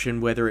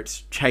option, whether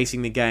it's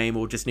chasing the game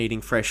or just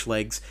needing fresh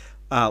legs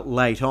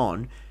late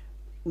on.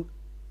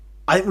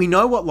 I think we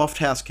know what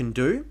Lofthouse can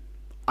do.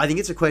 I think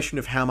it's a question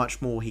of how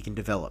much more he can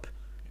develop.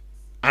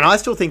 And I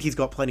still think he's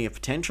got plenty of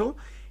potential.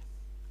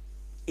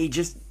 He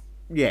just...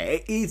 Yeah,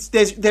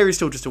 there is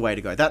still just a way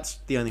to go. That's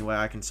the only way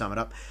I can sum it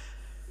up.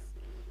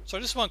 So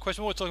just one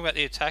question. While we're talking about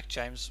the attack,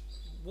 James,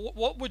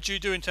 what would you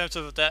do in terms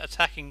of that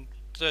attacking,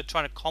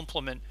 trying to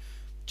complement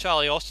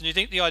Charlie Austin? Do you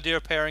think the idea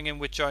of pairing him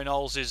with Joe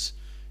Knowles is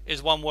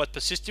one worth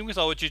persisting with,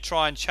 or would you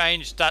try and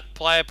change that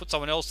player, put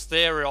someone else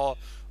there, or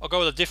go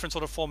with a different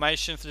sort of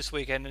formation for this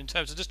weekend in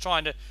terms of just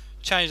trying to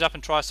change it up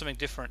and try something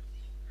different?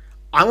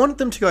 I wanted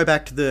them to go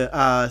back to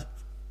the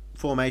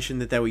formation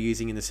that they were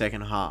using in the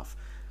second half.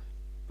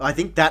 I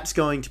think that's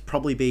going to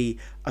probably be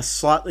a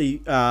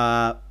slightly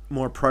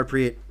more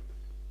appropriate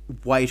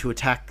way to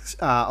attack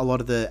a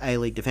lot of the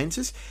A-League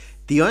defences.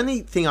 The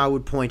only thing I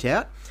would point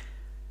out,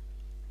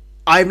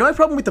 I have no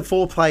problem with the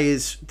 4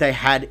 players they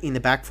had in the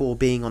back 4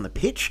 being on the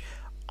pitch.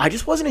 I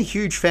just wasn't a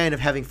huge fan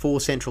of having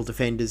 4 central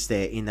defenders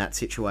there in that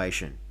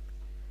situation.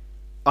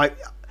 I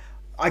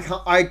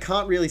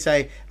can't really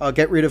say,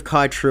 get rid of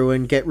Kai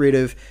Trewin, get rid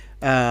of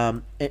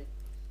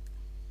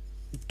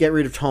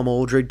Tom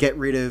Aldred, get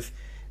rid of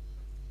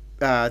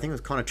I think it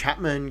was Connor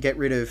Chapman, get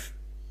rid of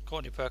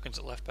Courtney Perkins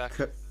at left back.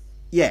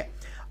 Yeah.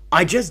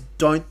 I just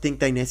don't think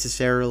they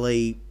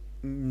necessarily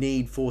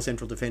need 4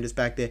 central defenders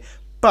back there.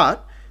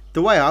 But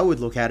the way I would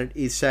look at it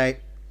is, say,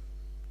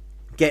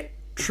 get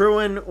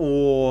Trewin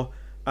or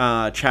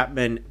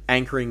Chapman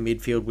anchoring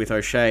midfield with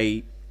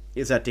O'Shea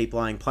is that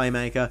deep-lying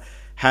playmaker.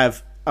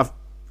 Have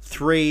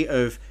 3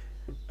 of,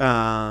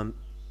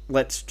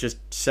 let's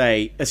just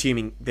say,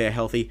 assuming they're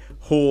healthy,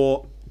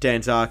 Hoare,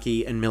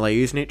 Danzaki and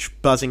Milojevic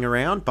buzzing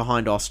around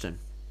behind Austin.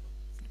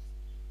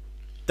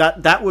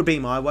 That would be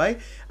my way.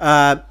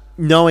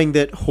 Knowing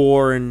that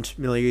Hoare and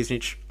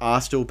Milojevic are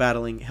still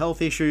battling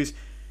health issues,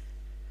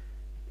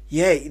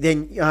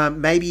 then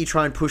maybe you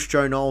try and push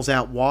Joe Knowles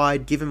out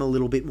wide, give him a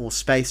little bit more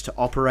space to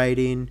operate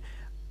in.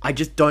 I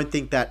just don't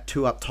think that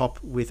 2 up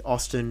top with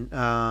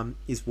Austin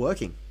is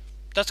working.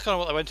 That's kind of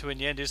what they went to in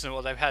the end, isn't it?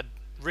 Well, they've had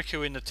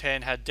Riku in the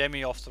 10, had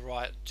Demi off the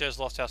right, Jez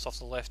Lofthouse off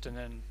the left, and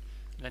then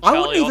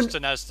Charlie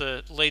Austin as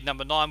the lead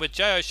number 9, with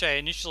Jay O'Shea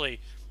initially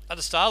at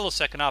the start of the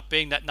second half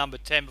being that number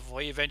 10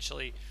 before he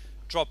eventually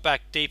dropped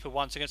back deeper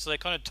once again. So they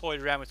kind of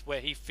toyed around with where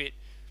he fit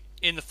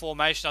in the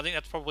formation. I think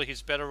that's probably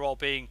his better role,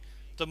 being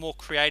the more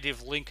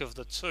creative link of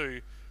the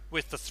two,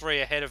 with the 3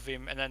 ahead of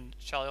him and then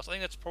Charlie. I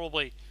think that's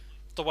probably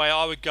the way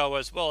I would go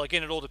as well.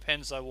 Again, it all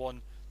depends though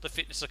on the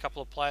fitness of a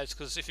couple of players,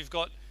 because if you've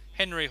got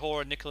Henry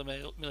Hoare and Nikola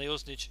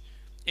Miljuznic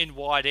in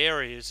wide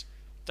areas,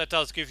 that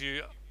does give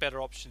you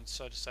better options,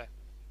 so to say.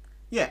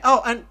 Yeah.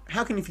 Oh, and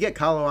how can you forget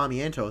Carlo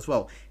Armiento as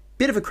well?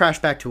 Bit of a crash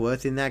back to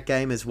earth in that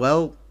game as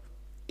well.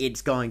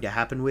 It's going to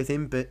happen with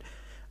him, but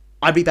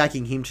I'd be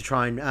backing him to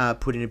try and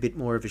put in a bit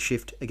more of a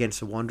shift against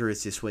the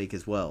Wanderers this week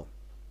as well.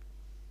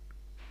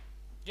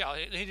 Yeah,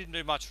 he didn't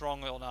do much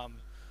wrong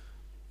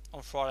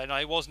on Friday. No,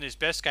 it wasn't his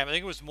best game. I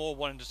think it was more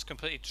wanting to just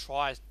completely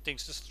try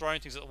things, just throwing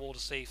things at the wall to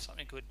see if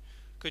something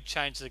could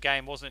change the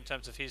game. Wasn't in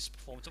terms of his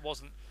performance. It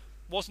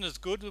wasn't as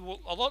good.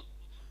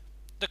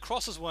 The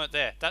crosses weren't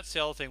there. That's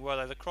the other thing, were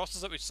they? The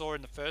crosses that we saw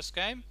in the first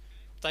game,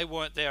 they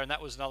weren't there, and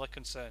that was another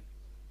concern.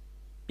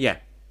 Yeah.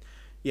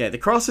 Yeah, the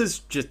crosses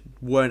just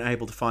weren't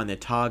able to find their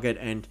target,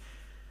 and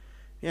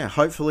yeah,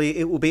 hopefully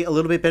it will be a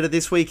little bit better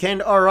this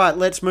weekend. All right,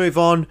 let's move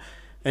on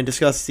and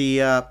discuss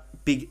the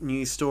big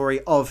news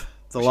story of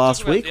the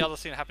last week. The other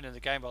thing that happened in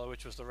the game, by the way,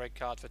 which was the red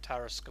card for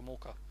Taras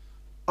Gamulka.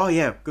 Oh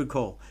yeah, good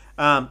call.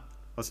 I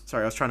was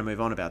trying to move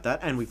on about that,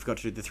 and we forgot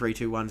to do the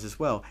 3-2-1s as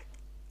well.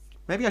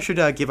 Maybe I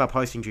should give up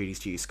hosting duties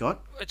to you,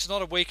 Scott. It's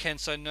not a weekend,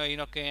 so no, you're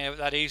not getting out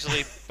that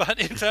easily. But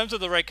in terms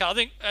of the red card, I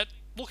think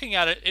looking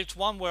at it, it's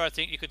one where I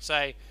think you could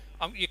say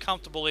you're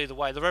comfortable either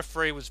way. The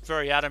referee was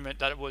very adamant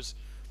that it was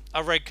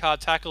a red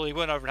card tackle. He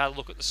went over and had a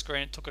look at the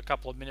screen. It took a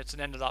couple of minutes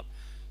and ended up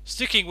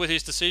sticking with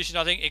his decision.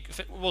 I think if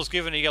it was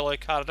given a yellow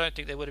card, I don't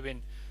think there would have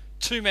been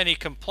too many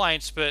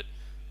complaints, but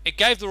it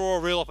gave the Roar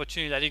a real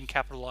opportunity they didn't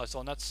capitalise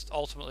on. That's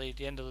ultimately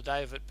the end of the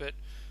day of it. But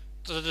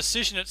the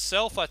decision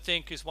itself, I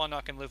think, is one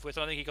I can live with.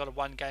 I think he got a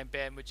 1-game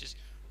ban, which is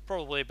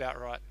probably about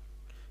right.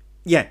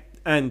 Yeah,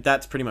 and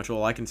that's pretty much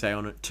all I can say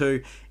on it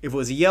too. If it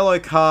was a yellow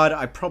card,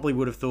 I probably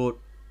would have thought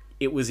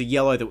it was a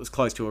yellow that was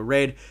close to a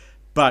red,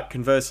 but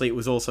conversely, it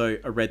was also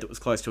a red that was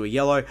close to a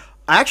yellow.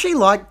 I actually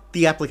liked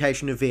the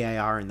application of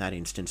VAR in that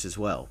instance as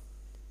well,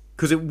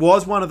 because it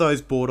was one of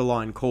those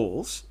borderline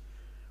calls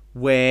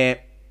where,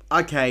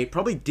 okay,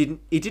 it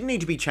didn't need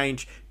to be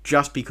changed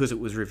just because it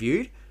was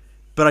reviewed,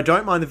 but I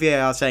don't mind the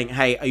VAR saying,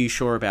 hey, are you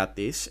sure about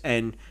this?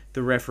 And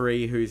the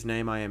referee, whose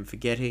name I am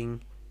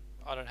forgetting...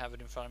 I don't have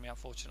it in front of me,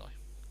 unfortunately.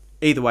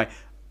 Either way,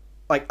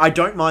 I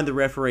don't mind the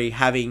referee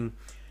having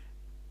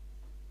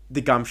the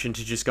gumption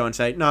to just go and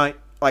say, no,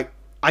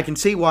 I can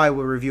see why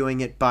we're reviewing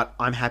it, but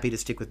I'm happy to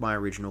stick with my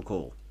original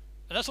call.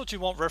 And that's what you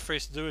want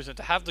referees to do, isn't it?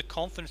 To have the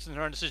confidence in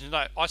their own decision.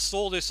 No, I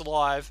saw this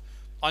live,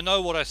 I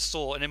know what I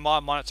saw, and in my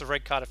mind it's a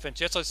red card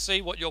offence. Yes, I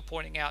see what you're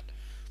pointing out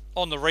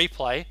on the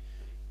replay,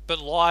 but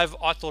live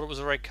I thought it was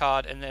a red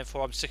card, and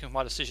therefore I'm sticking with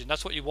my decision.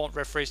 That's what you want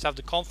referees to have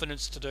the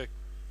confidence to do.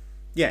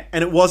 Yeah,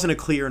 and it wasn't a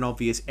clear and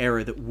obvious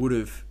error that would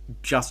have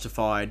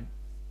justified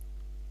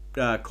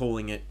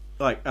calling it,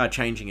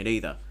 changing it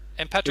either.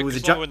 And Patrick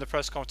Kislow in the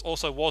press conference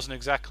also wasn't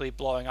exactly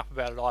blowing up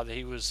about it either.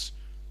 He was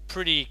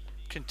pretty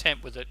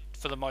content with it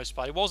for the most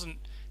part. He wasn't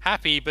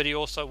happy, but he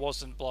also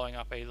wasn't blowing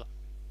up either.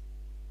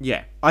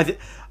 Yeah, I think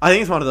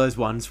it's one of those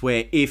ones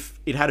where if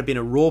it had been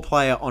a Raw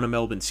player on a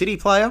Melbourne City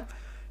player,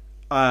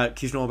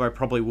 Kisnorbo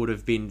probably would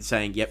have been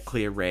saying, yep,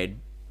 clear red.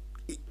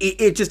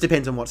 It just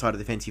depends on what side of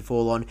the fence you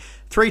fall on.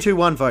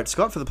 3-2-1 vote,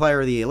 Scott, for the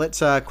Player of the Year. Let's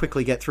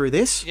quickly get through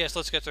this. Yes,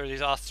 let's get through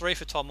these. 3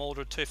 for Tom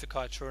Aldred, 2 for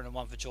Kai Truan, and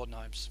 1 for Jordan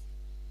Holmes.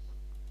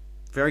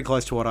 Very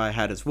close to what I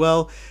had as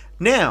well.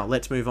 Now,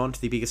 let's move on to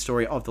the biggest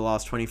story of the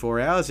last 24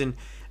 hours. And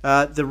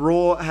the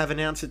Raw have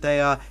announced that they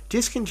are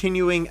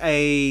discontinuing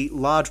a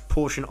large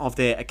portion of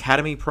their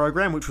Academy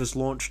program, which was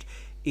announced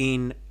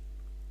in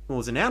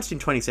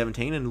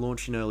 2017 and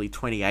launched in early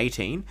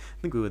 2018.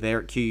 I think we were there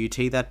at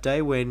QUT that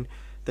day when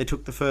they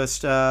took the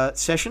first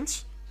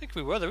sessions. I think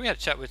we were there. We had a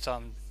chat with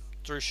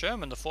Drew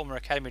Sherman, the former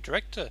Academy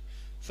director,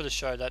 for the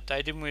show that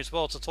day, didn't we, as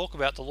well, to talk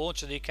about the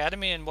launch of the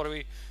Academy and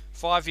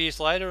 5 years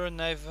later, and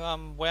they've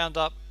wound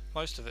up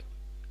most of it.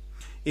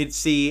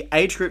 It's the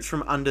age groups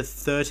from under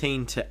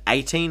 13 to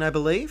 18, I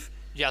believe.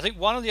 Yeah, I think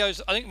one of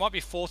those, I think it might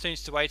be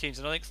 14s to 18s,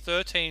 and I think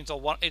 13s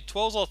or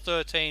 12s or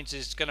 13s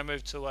is going to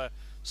move to a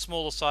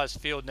smaller size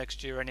field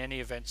next year in any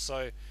event.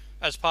 So,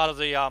 as part of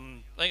the, I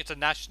think it's a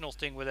national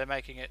thing where they're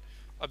making it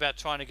about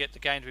trying to get the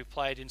game to be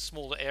played in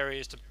smaller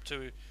areas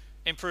to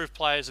improve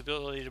players'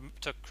 ability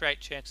to create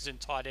chances in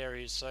tight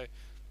areas. So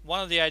one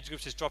of the age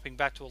groups is dropping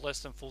back to a less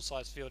than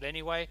full-size field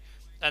anyway,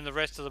 and the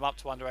rest of them up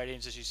to under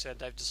 18s, as you said,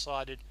 they've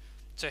decided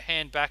to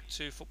hand back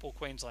to Football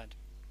Queensland.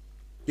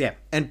 Yeah,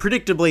 and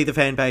predictably the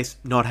fan base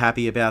not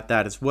happy about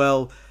that as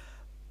well.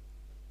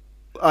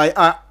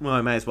 I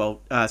may as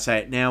well say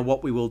it now.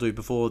 What we will do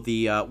before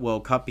the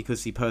World Cup,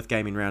 because the Perth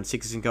game in round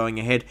 6 isn't going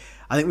ahead,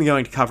 I think we're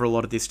going to cover a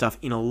lot of this stuff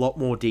in a lot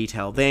more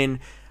detail then,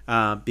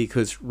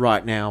 because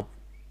right now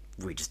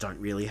we just don't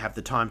really have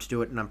the time to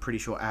do it, and I'm pretty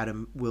sure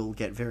Adam will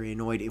get very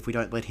annoyed if we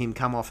don't let him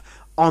come off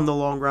on the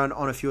long run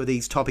on a few of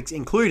these topics,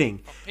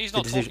 including... He's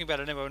not talking about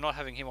it anyway. We're not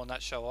having him on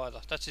that show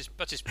either. That's his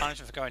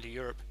punishment for going to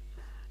Europe.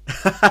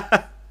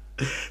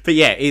 But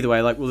yeah, either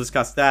way, we'll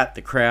discuss that,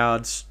 the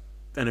crowds,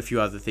 and a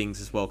few other things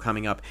as well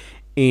coming up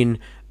in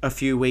a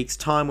few weeks'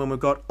 time when we've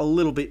got a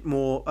little bit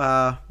more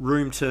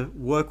room to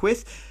work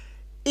with.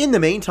 In the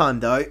meantime,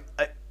 though,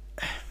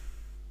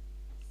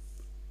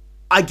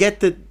 I get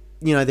that,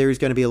 there is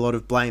going to be a lot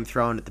of blame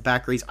thrown at the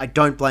Backeries. I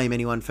don't blame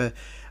anyone for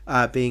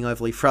being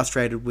overly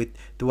frustrated with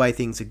the way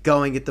things are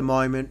going at the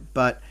moment,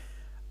 but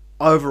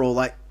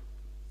overall,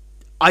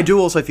 I do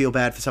also feel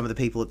bad for some of the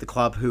people at the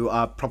club who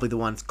are probably the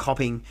ones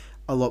copying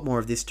a lot more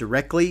of this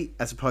directly,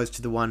 as opposed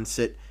to the ones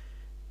that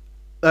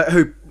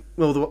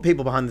the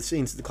people behind the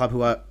scenes at the club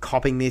who are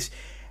copying this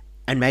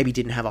and maybe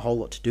didn't have a whole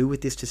lot to do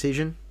with this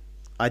decision.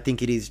 I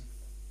think it is...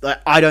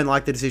 I don't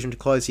like the decision to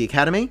close the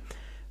academy,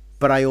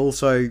 but I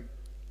also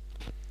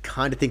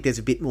kind of think there's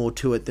a bit more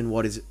to it than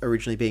what is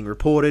originally being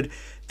reported.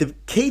 The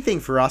key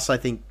thing for us, I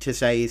think, to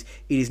say is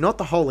it is not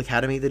the whole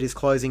academy that is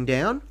closing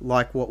down,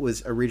 like what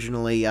was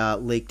originally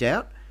leaked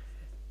out.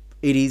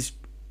 It is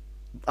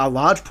a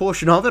large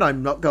portion of it.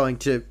 I'm not going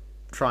to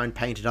try and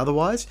paint it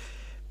otherwise,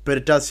 but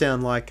it does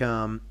sound like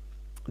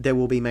there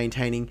will be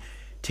maintaining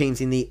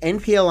teams in the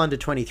NPL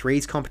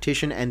Under-23s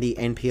competition and the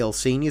NPL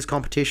Seniors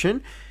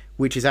competition,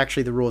 which is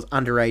actually the Raw's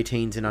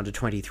Under-18s and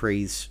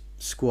Under-23s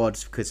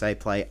squads, because they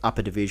play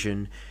upper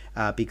division,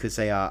 because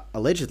they are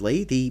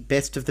allegedly the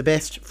best of the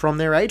best from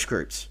their age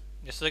groups.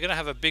 Yeah, so they're going to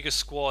have a bigger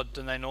squad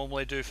than they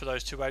normally do for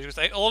those two age groups.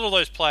 A lot of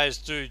those players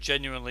do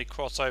genuinely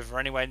cross over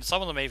anyway, and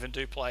some of them even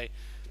do play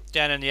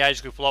down in the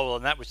age group lower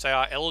than that, which they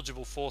are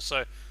eligible for.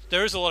 So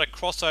there is a lot of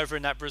crossover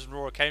in that Brisbane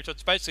Roar Academy. So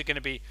it's basically going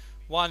to be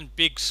one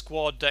big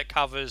squad that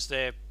covers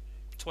their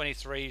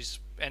 23s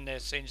and their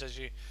seniors,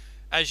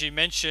 as you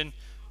mentioned.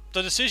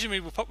 The decision we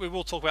will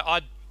talk about,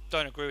 I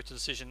don't agree with the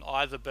decision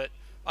either, but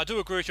I do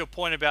agree with your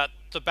point about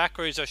the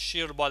Backeries are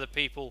shielded by the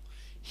people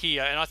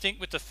here, and I think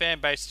with the fan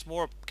base it's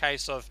more a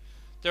case of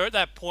they're at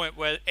that point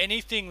where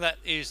anything that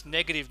is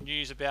negative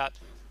news about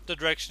the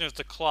direction of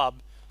the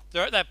club,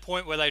 they're at that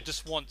point where they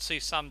just want to see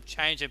some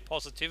change and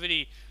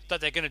positivity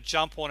that they're going to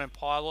jump on and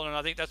pile on, and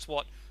I think that's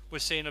what we're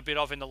seeing a bit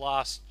of in the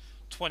last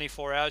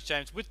 24 hours,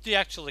 James. With the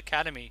actual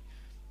academy,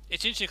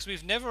 it's interesting because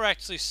we've never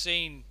actually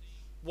seen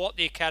what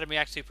the academy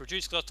actually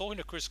produced, because I was talking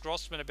to Chris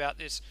Grossman about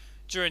this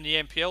during the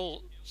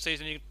NPL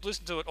season. You can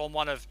listen to it on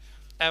one of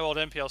our old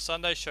NPL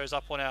Sunday shows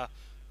up on our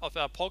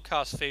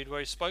podcast feed, where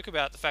he spoke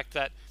about the fact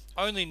that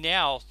only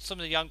now some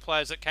of the young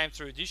players that came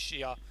through this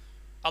year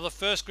are the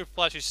first group of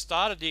players who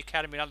started the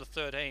academy in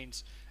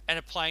under-13s and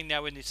are playing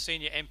now in the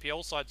senior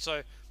NPL side.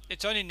 So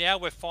it's only now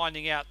we're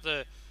finding out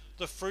the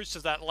fruits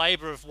of that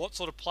labour of what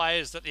sort of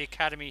players that the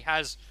academy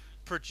has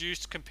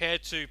produced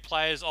compared to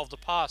players of the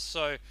past.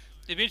 So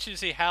it'll be interesting to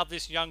see how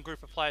this young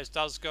group of players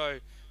does go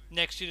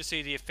next year, to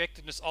see the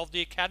effectiveness of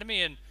the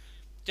academy. And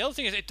the other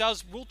thing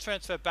is will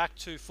transfer back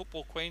to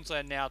Football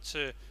Queensland now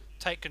to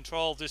take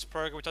control of this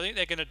program, which I think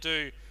they're going to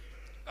do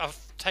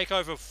take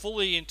over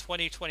fully in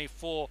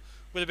 2024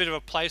 with a bit of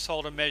a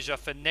placeholder measure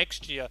for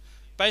next year,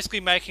 basically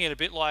making it a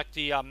bit like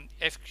the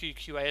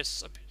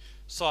FQQAS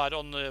side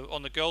on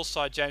the girls'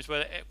 side, James,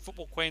 where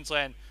Football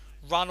Queensland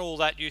run all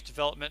that youth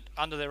development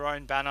under their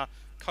own banner,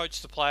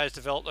 coach the players,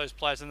 develop those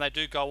players, and they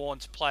do go on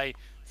to play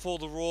for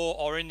the Raw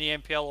or in the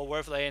NPL or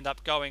wherever they end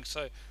up going.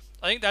 So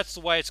I think that's the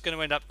way it's going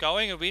to end up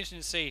going. It'll be interesting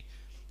to see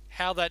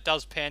how that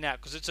does pan out,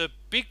 because it's a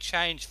big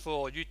change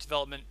for youth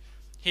development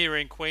here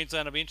in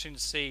Queensland. It'll be interesting to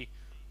see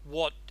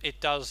what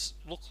it does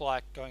look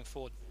like going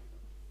forward.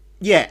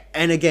 Yeah,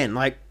 and again,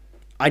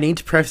 I need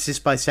to preface this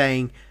by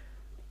saying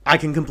I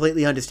can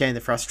completely understand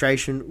the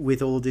frustration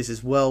with all of this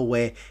as well,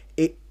 where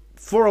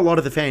for a lot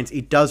of the fans,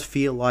 it does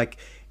feel like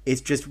it's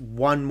just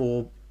one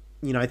more,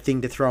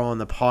 thing to throw on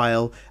the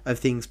pile of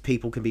things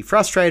people can be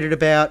frustrated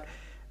about.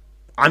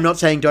 I'm not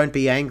saying don't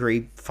be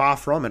angry, far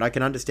from it. I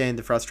can understand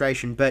the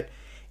frustration, but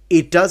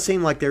it does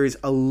seem like there is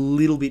a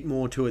little bit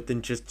more to it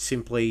than just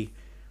simply,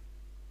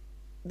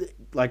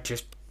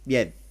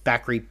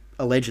 Backery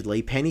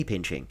allegedly penny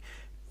pinching.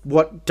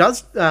 What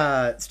does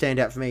stand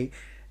out for me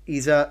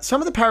is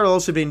some of the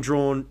parallels have been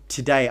drawn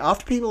today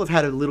after people have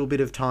had a little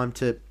bit of time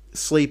to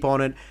sleep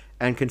on it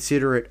and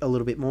consider it a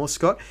little bit more,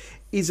 Scott.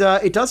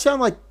 It does sound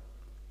like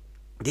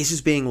this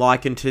is being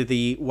likened to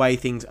the way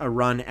things are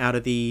run out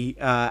of the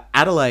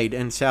Adelaide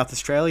and South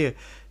Australia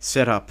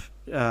setup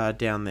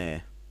down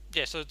there.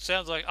 Yeah, so it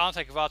sounds like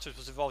Ante Kovacic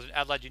was involved in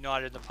Adelaide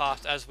United in the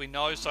past, as we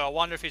know, so I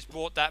wonder if he's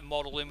brought that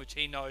model in, which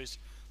he knows,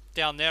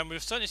 down there. And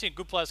we've certainly seen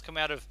good players come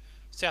out of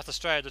South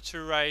Australia. The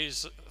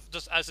Tourés,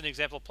 just as an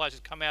example of players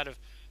who've come out of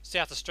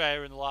South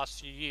Australia in the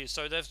last few years.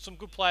 So there's some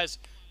good players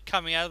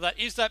coming out of that.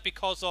 Is that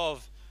because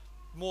of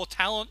more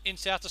talent in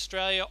South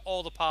Australia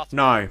or the pathway?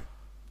 No.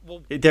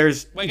 Well, we're going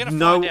to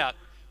find out.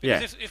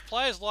 Because Yeah. if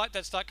players like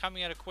that start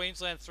coming out of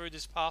Queensland through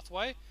this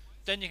pathway,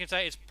 then you can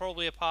say it's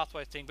probably a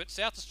pathway thing. But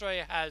South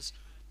Australia has,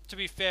 to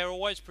be fair,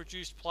 always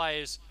produced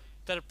players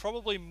that are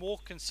probably more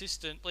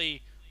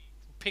consistently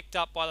picked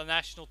up by the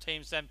national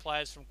teams than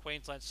players from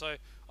Queensland. So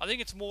I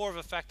think it's more of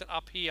a fact that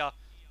up here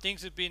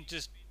things have been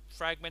just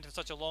fragmented for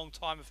such a long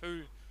time of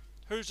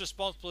whose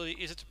responsibility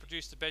is it to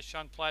produce the best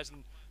young players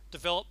and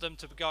develop them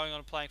to be going on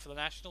and playing for the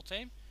national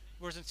team.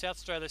 Whereas in South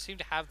Australia they seem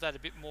to have that a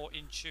bit more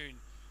in tune.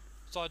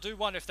 So I do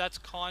wonder if that's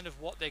kind of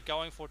what they're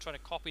going for, trying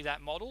to copy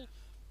that model.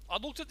 I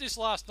looked at this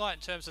last night in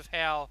terms of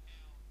how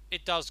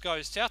it does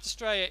go. South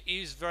Australia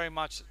is very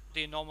much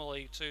the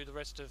anomaly to the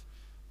rest of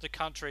the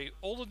country.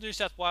 All the New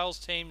South Wales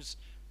teams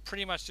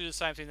pretty much do the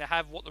same thing. They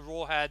have what the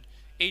Raw had,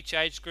 each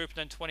age group,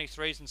 and then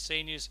 23s and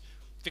seniors.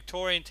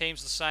 Victorian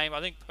teams the same. I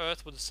think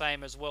Perth were the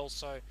same as well.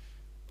 So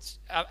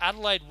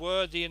Adelaide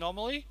were the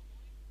anomaly,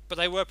 but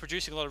they were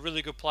producing a lot of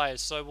really good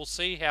players. So we'll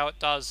see how it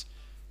does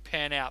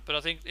pan out. But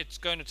I think it's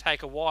going to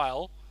take a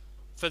while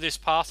for this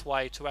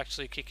pathway to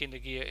actually kick into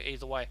gear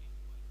either way.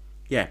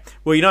 Yeah.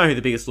 Well, you know who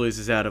the biggest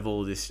losers out of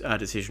all of this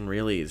decision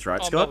really is, right,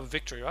 Scott? Melbourne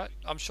Victory, right?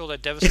 I'm sure they're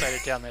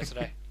devastated down there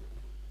today.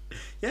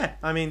 Yeah,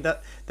 I mean,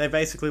 that they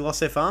basically lost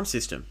their farm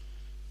system.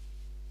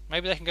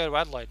 Maybe they can go to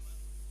Adelaide.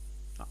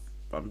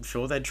 I'm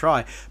sure they'd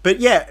try. But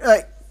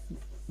yeah,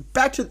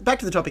 back to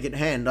the topic at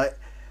hand.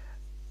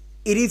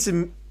 It is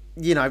a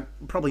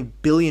probably $1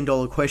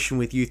 billion question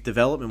with youth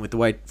development with the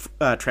way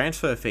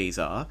transfer fees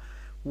are,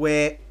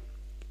 where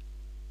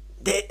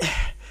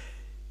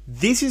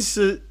this is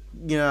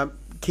a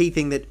key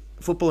thing that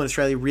football in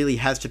Australia really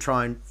has to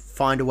try and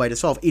find a way to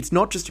solve. It's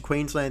not just a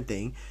Queensland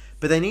thing,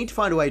 but they need to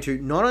find a way to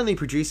not only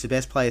produce the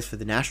best players for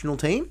the national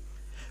team,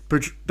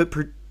 but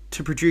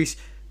to produce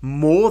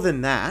more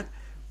than that,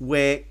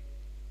 where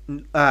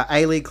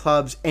A-League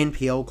clubs,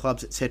 NPL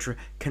clubs, etc.,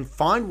 can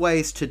find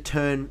ways to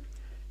turn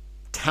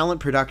talent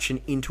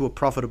production into a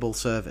profitable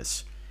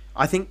service.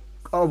 I think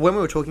when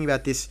we were talking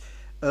about this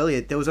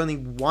earlier, there was only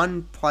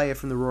one player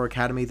from the Raw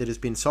Academy that has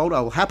been sold. I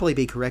will happily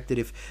be corrected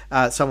if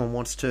someone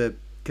wants to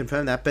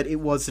confirm that, but it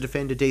was the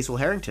defender Diesel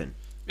Harrington.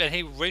 And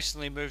he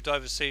recently moved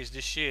overseas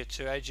this year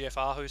to AGF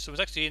Aarhus, so was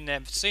actually in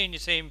their senior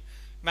team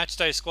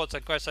matchday squad, so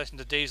congratulations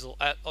to Diesel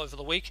over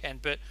the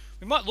weekend. But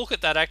we might look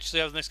at that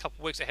actually over the next couple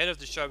of weeks ahead of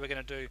the show we're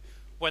going to do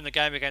when the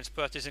game against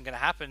Perth isn't going to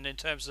happen, in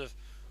terms of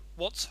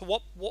what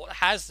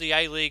has the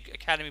A-League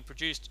Academy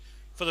produced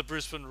for the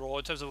Brisbane Roar,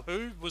 in terms of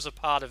who was a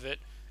part of it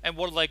and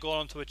what have they gone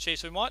on to achieve.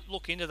 So we might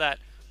look into that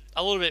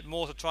a little bit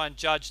more to try and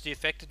judge the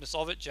effectiveness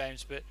of it,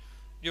 James. But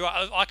you're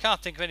right, I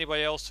can't think of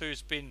anybody else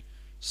who's been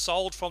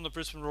sold from the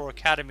Brisbane Roar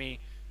Academy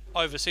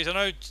overseas. I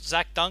know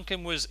Zach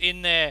Duncan was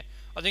in there.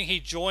 I think he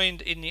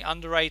joined in the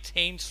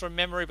under-18s from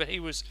memory, but he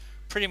was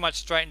pretty much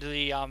straight into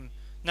the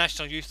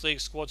National Youth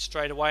League squad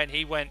straight away, and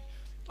he went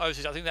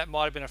overseas. I think that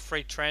might have been a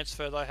free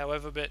transfer though,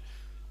 however, but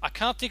I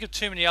can't think of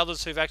too many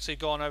others who've actually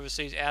gone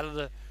overseas out of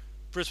the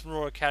Brisbane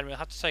Roar Academy. I'll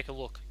have to take a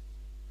look.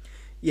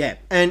 Yeah,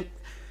 and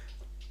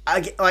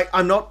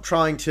I'm not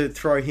trying to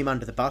throw him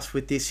under the bus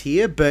with this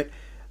here, but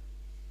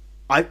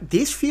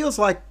this feels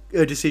like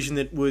a decision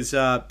that was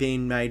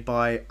being made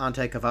by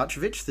Ante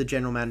Kovacevic, the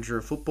general manager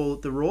of football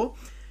at the Raw.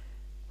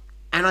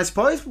 And I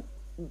suppose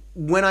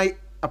when I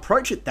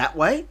approach it that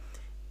way,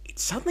 it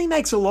suddenly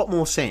makes a lot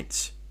more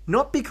sense.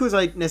 Not because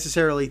I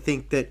necessarily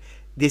think that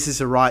this is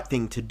the right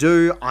thing to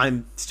do.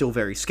 I'm still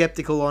very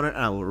skeptical on it, and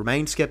I will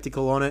remain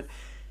skeptical on it.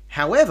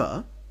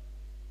 However,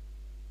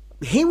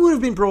 he would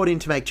have been brought in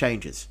to make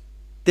changes.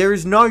 There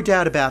is no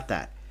doubt about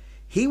that.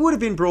 He would have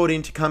been brought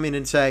in to come in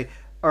and say,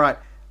 all right,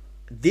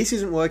 this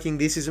isn't working,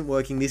 this isn't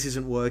working, this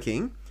isn't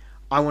working.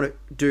 I want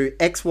to do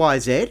X, Y,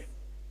 Z,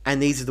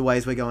 and these are the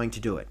ways we're going to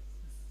do it.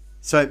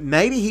 So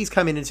maybe he's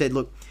come in and said,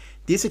 look,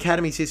 this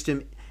academy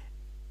system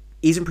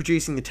isn't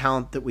producing the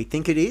talent that we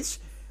think it is.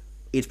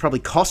 It's probably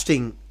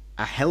costing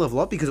a hell of a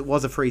lot because it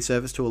was a free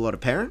service to a lot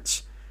of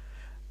parents.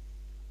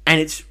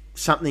 And it's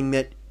something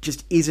that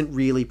just isn't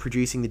really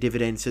producing the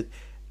dividends that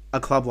a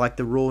club like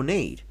the Raw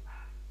need.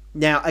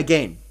 Now,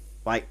 again,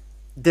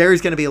 there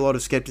is going to be a lot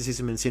of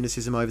skepticism and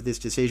cynicism over this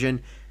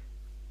decision.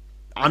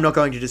 I'm not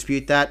going to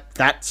dispute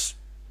that.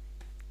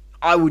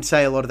 I would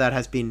say a lot of that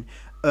has been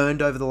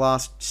earned over the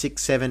last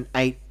 6, 7,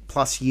 8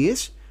 plus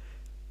years.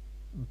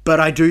 But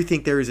I do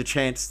think there is a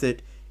chance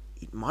that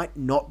it might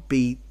not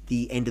be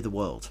the end of the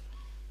world.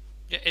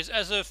 Yeah,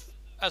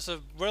 as a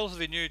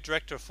relatively new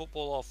director of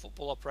football or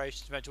football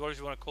operations manager, whatever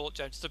you want to call it,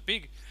 James,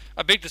 it's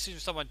a big decision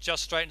for someone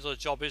just straight into the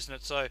job, isn't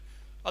it? So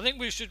I think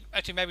we should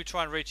actually maybe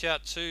try and reach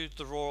out to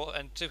the Raw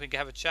and see if we can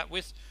have a chat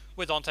with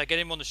Ante, get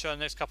him on the show in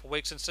the next couple of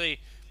weeks and see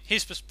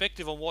his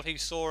perspective on what he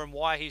saw and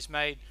why he's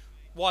made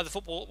this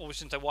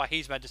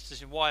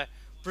decision, why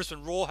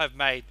Brisbane Raw have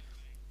made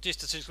this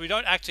decision. We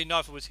don't actually know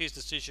if it was his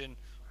decision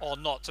or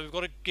not, so we've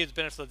got to give the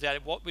benefit of the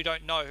doubt. What we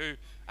don't know who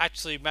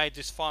actually made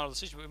this final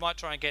decision. We might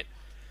try and get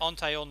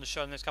Ante on the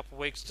show in the next couple of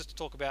weeks just to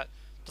talk about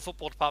the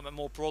football department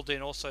more broadly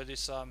and also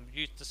this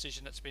youth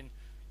decision that's been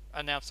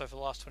announced over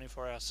the last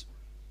 24 hours.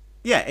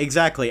 Yeah,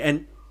 exactly.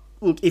 And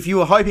look, if you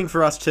were hoping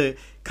for us to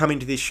come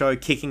into this show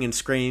kicking and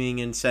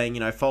screaming and saying,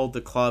 fold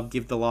the club,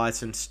 give the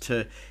license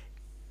to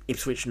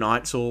Ipswich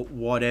Knights or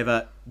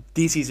whatever,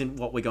 this isn't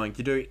what we're going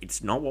to do.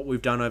 It's not what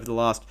we've done over the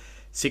last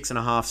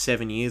 6.5,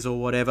 7 years or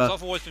whatever.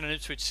 I've always been an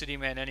Ipswich City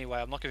man anyway.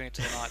 I'm not giving it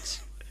to the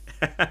Knights.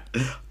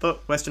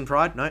 But Western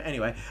Pride? No?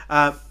 Anyway.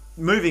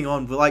 Moving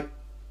on.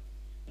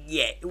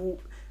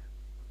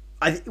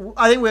 I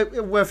think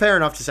we're fair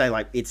enough to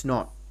say, it's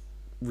not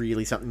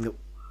really something that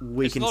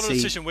we can see. It's not a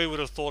decision we would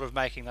have thought of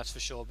making, that's for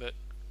sure, but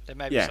there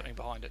may be something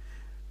behind it.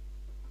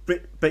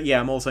 but yeah,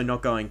 I'm also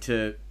not going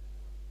to.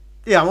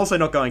 Yeah, I'm also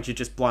not going to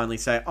just blindly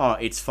say, "Oh,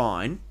 it's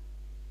fine."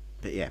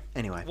 But yeah,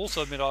 anyway. I'll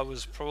also admit I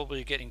was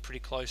probably getting pretty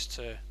close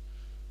to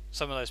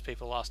some of those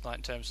people last night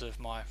in terms of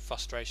my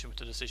frustration with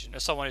the decision.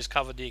 As someone who's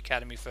covered the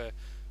academy for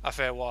a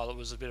fair while, it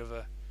was a bit of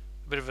a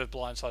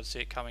blindside to see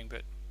it coming,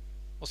 but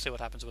we'll see what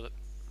happens with it.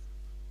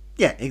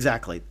 Yeah,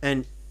 exactly.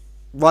 And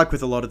like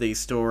with a lot of these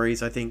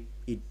stories, I think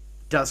it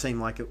does seem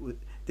like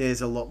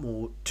there's a lot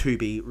more to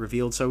be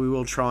revealed. So we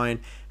will try and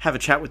have a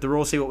chat with the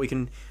Raw, see what we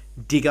can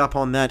dig up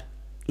on that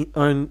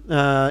in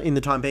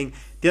the time being.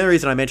 The only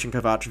reason I mentioned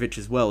Kovacevic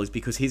as well is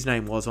because his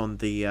name was on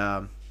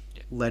the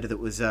letter that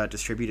was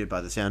distributed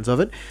by the sounds of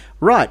it.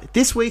 Right,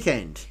 this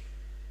weekend,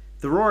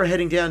 the Raw are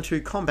heading down to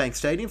CommBank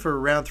Stadium for a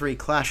round 3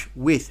 clash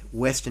with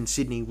Western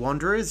Sydney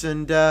Wanderers.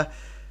 And,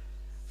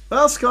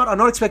 well, Scott, I'm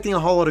not expecting a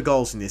whole lot of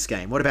goals in this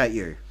game. What about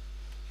you?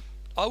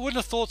 I wouldn't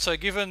have thought so,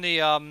 given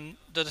the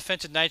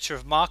defensive nature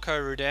of Marco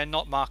Rudan.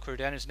 Not Mark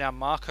Rudan, it's now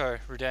Marco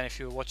Rudan. If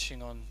you were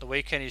watching on the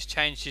weekend, he's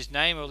changed his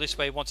name, or at least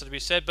way he wants it to be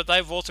said. But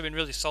they've also been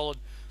really solid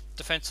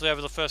defensively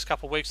over the first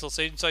couple of weeks of the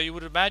season. So you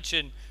would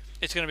imagine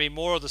it's going to be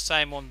more of the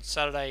same on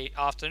Saturday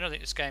afternoon. I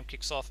think this game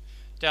kicks off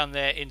down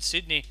there in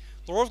Sydney.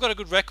 The Raw have got a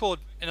good record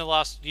in the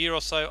last year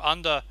or so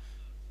under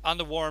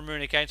Warren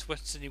Moon against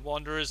Western Sydney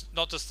Wanderers.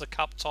 Not just the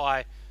cup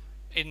tie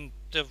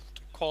to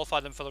qualify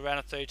them for the round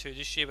of 32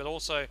 this year, but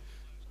also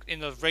in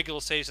the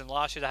regular season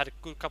last year they had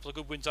a couple of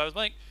good wins over.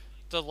 I think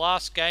the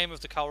last game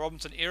of the Carl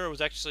Robinson era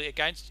was actually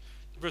against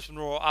the Brisbane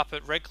Roar up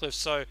at Redcliffe,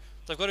 so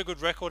they've got a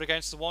good record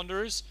against the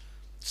Wanderers.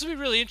 This will be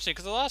really interesting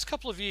because the last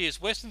couple of years,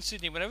 Western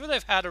Sydney, whenever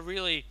they've had a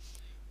really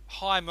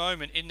high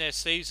moment in their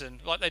season,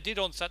 like they did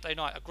on Saturday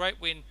night, a great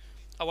win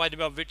away to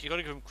Melbourne Victory, you've got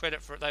to give them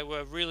credit for it. They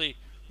were really,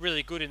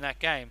 really good in that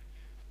game.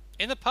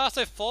 In the past,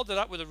 they've followed that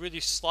up with a really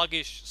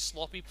sluggish,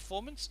 sloppy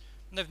performance,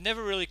 and they've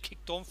never really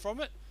kicked on from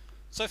it.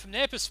 So from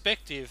their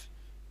perspective,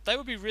 they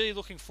would be really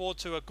looking forward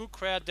to a good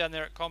crowd down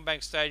there at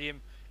CommBank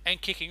Stadium and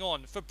kicking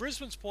on. For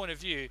Brisbane's point of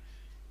view,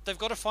 they've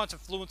got to find some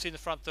fluency in the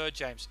front third,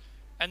 James.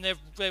 And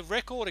their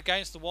record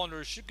against the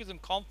Wanderers should give them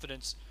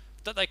confidence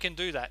that they can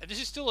do that. And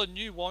this is still a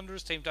new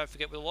Wanderers team, don't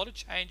forget, with a lot of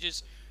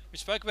changes. We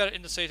spoke about it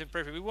in the season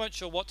preview. We weren't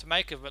sure what to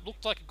make of them. It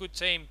looked like a good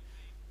team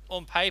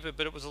on paper,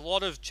 but it was a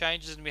lot of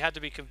changes and we had to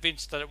be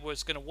convinced that it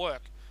was going to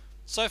work.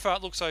 So far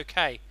it looks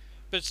okay,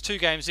 but it's 2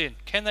 games in.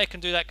 Can they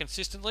do that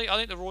consistently? I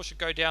think the Raw should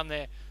go down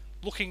there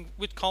looking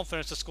with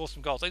confidence to score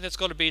some goals. I think that's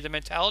got to be the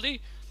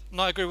mentality.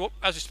 And I agree,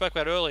 as we spoke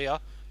about earlier,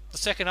 the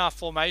second half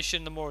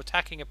formation, the more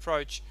attacking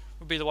approach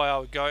would be the way I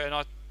would go, and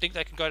I think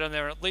they can go down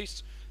there and at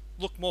least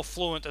look more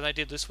fluent than they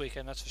did this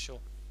weekend, that's for sure.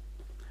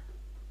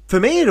 For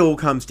me, it all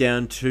comes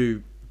down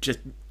to just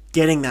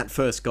getting that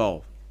first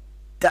goal.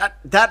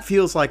 That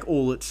feels like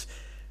all it's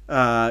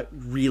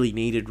really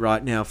needed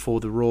right now for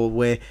the Raw,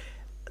 where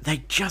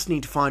they just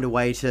need to find a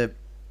way to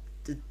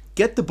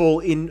get the ball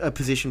in a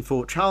position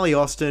for Charlie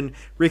Austin,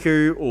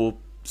 Riku, or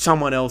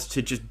someone else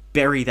to just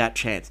bury that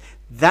chance.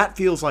 That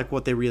feels like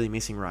what they're really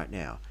missing right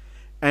now.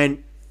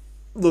 And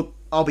look,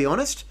 I'll be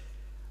honest,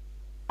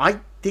 I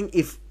think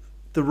if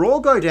the Raw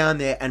go down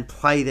there and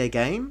play their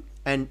game,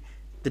 and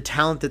the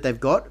talent that they've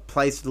got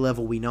plays to the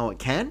level we know it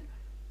can,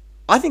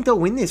 I think they'll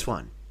win this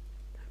one.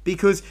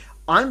 Because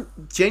I'm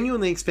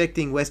genuinely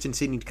expecting Western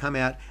Sydney to come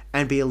out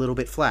and be a little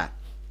bit flat.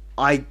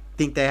 I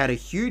think they had a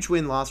huge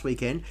win last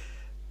weekend,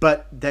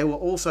 but they were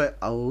also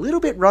a little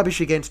bit rubbish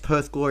against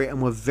Perth Glory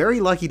and were very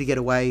lucky to get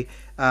away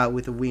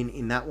with a win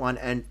in that one.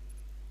 And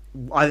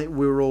I think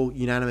we were all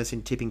unanimous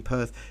in tipping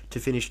Perth to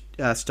finish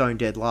stone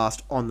dead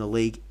last on the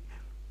league,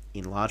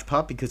 in large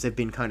part because they've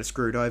been kind of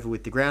screwed over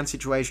with the ground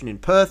situation in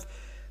Perth.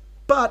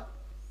 But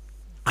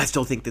I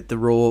still think that the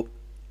Raw,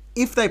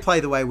 if they play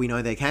the way we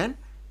know they can,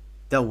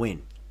 they'll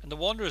win. And the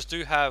Wanderers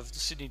do have the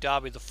Sydney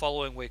Derby the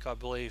following week, I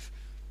believe,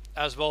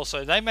 as well.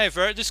 So they may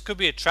this could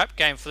be a trap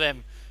game for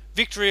them.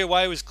 Victory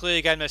away was clearly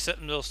a game they set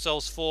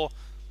themselves for.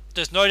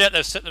 There's no doubt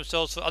they've set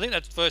themselves for. I think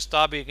that first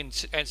derby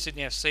against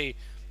Sydney FC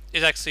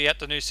is actually at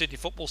the new Sydney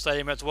Football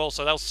Stadium as well.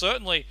 So they'll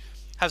certainly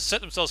have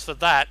set themselves for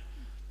that.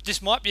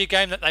 This might be a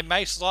game that they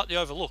may slightly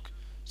overlook.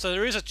 So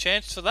there is a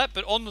chance for that.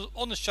 But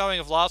on the showing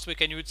of last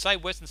weekend, you would say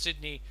Western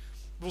Sydney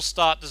will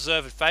start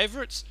deserved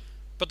favourites.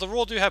 But the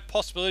Raw do have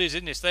possibilities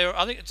in this.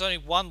 I think it's only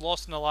one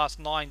loss in the last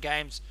 9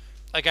 games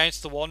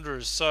against the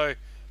Wanderers. So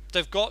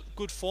they've got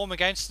good form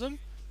against them.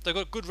 They've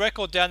got a good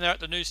record down there at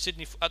the new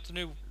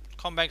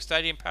CommBank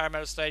Stadium,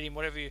 Parramatta Stadium,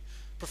 whatever you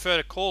prefer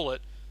to call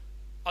it.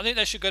 I think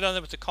they should go down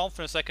there with the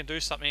confidence they can do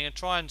something and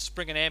try and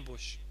spring an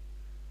ambush.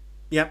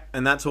 Yep,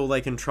 and that's all they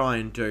can try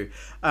and do.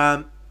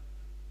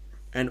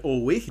 And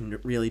all we can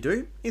really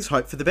do is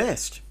hope for the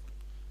best.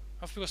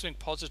 I've got something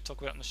positive to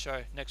talk about on the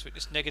show next week.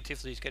 This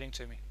negatively is getting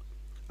to me.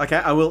 Okay,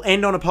 I will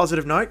end on a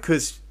positive note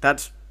because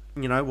that's,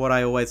 what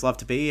I always love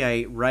to be,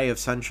 a ray of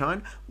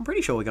sunshine. I'm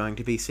pretty sure we're going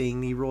to be seeing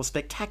the Raw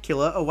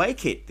Spectacular away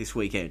kit this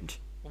weekend.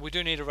 Well, we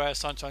do need a ray of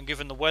sunshine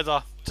given the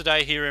weather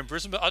today here in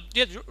Brisbane. But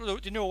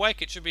the new away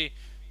kit should be,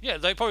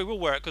 they probably will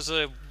wear it because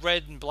the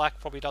red and black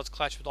probably does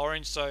clash with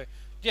orange. So,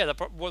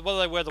 whether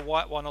they wear the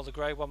white one or the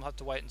grey one, we'll have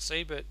to wait and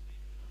see. But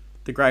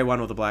The grey one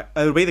or the black?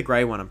 It'll be the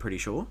grey one, I'm pretty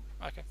sure.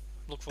 Okay.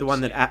 Look The forward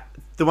one to that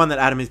the one that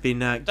Adam has been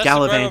That's the grey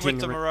gallivanting one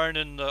with the around. maroon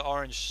and the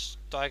orange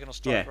diagonal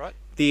stripe, Yeah, right?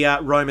 the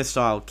Roma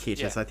style kit,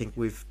 Yeah. as I think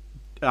we've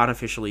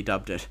unofficially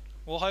dubbed it.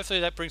 Well, hopefully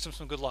that brings him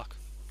some good luck.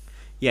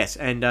 Yes,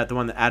 and the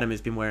one that Adam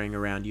has been wearing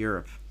around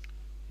Europe.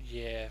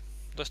 Yeah.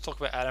 Let's talk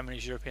about Adam and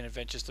his European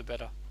adventures the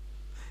better.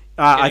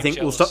 I Getting think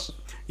we'll jealous. stop.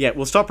 Yeah,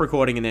 we'll stop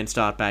recording and then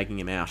start bagging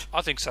him out.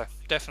 I think so.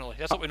 Definitely.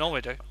 That's what we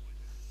normally do.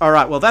 All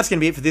right, well, that's going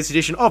to be it for this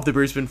edition of the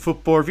Brisbane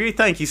Football Review.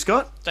 Thank you,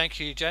 Scott. Thank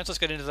you, James. Let's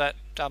get into that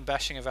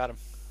bashing of Adam.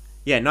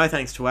 Yeah, no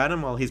thanks to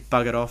Adam while he's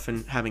buggered off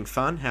and having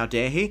fun. How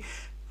dare he?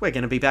 We're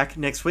going to be back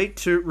next week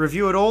to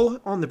review it all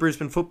on the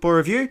Brisbane Football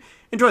Review.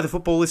 Enjoy the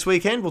football this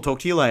weekend. We'll talk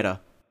to you later.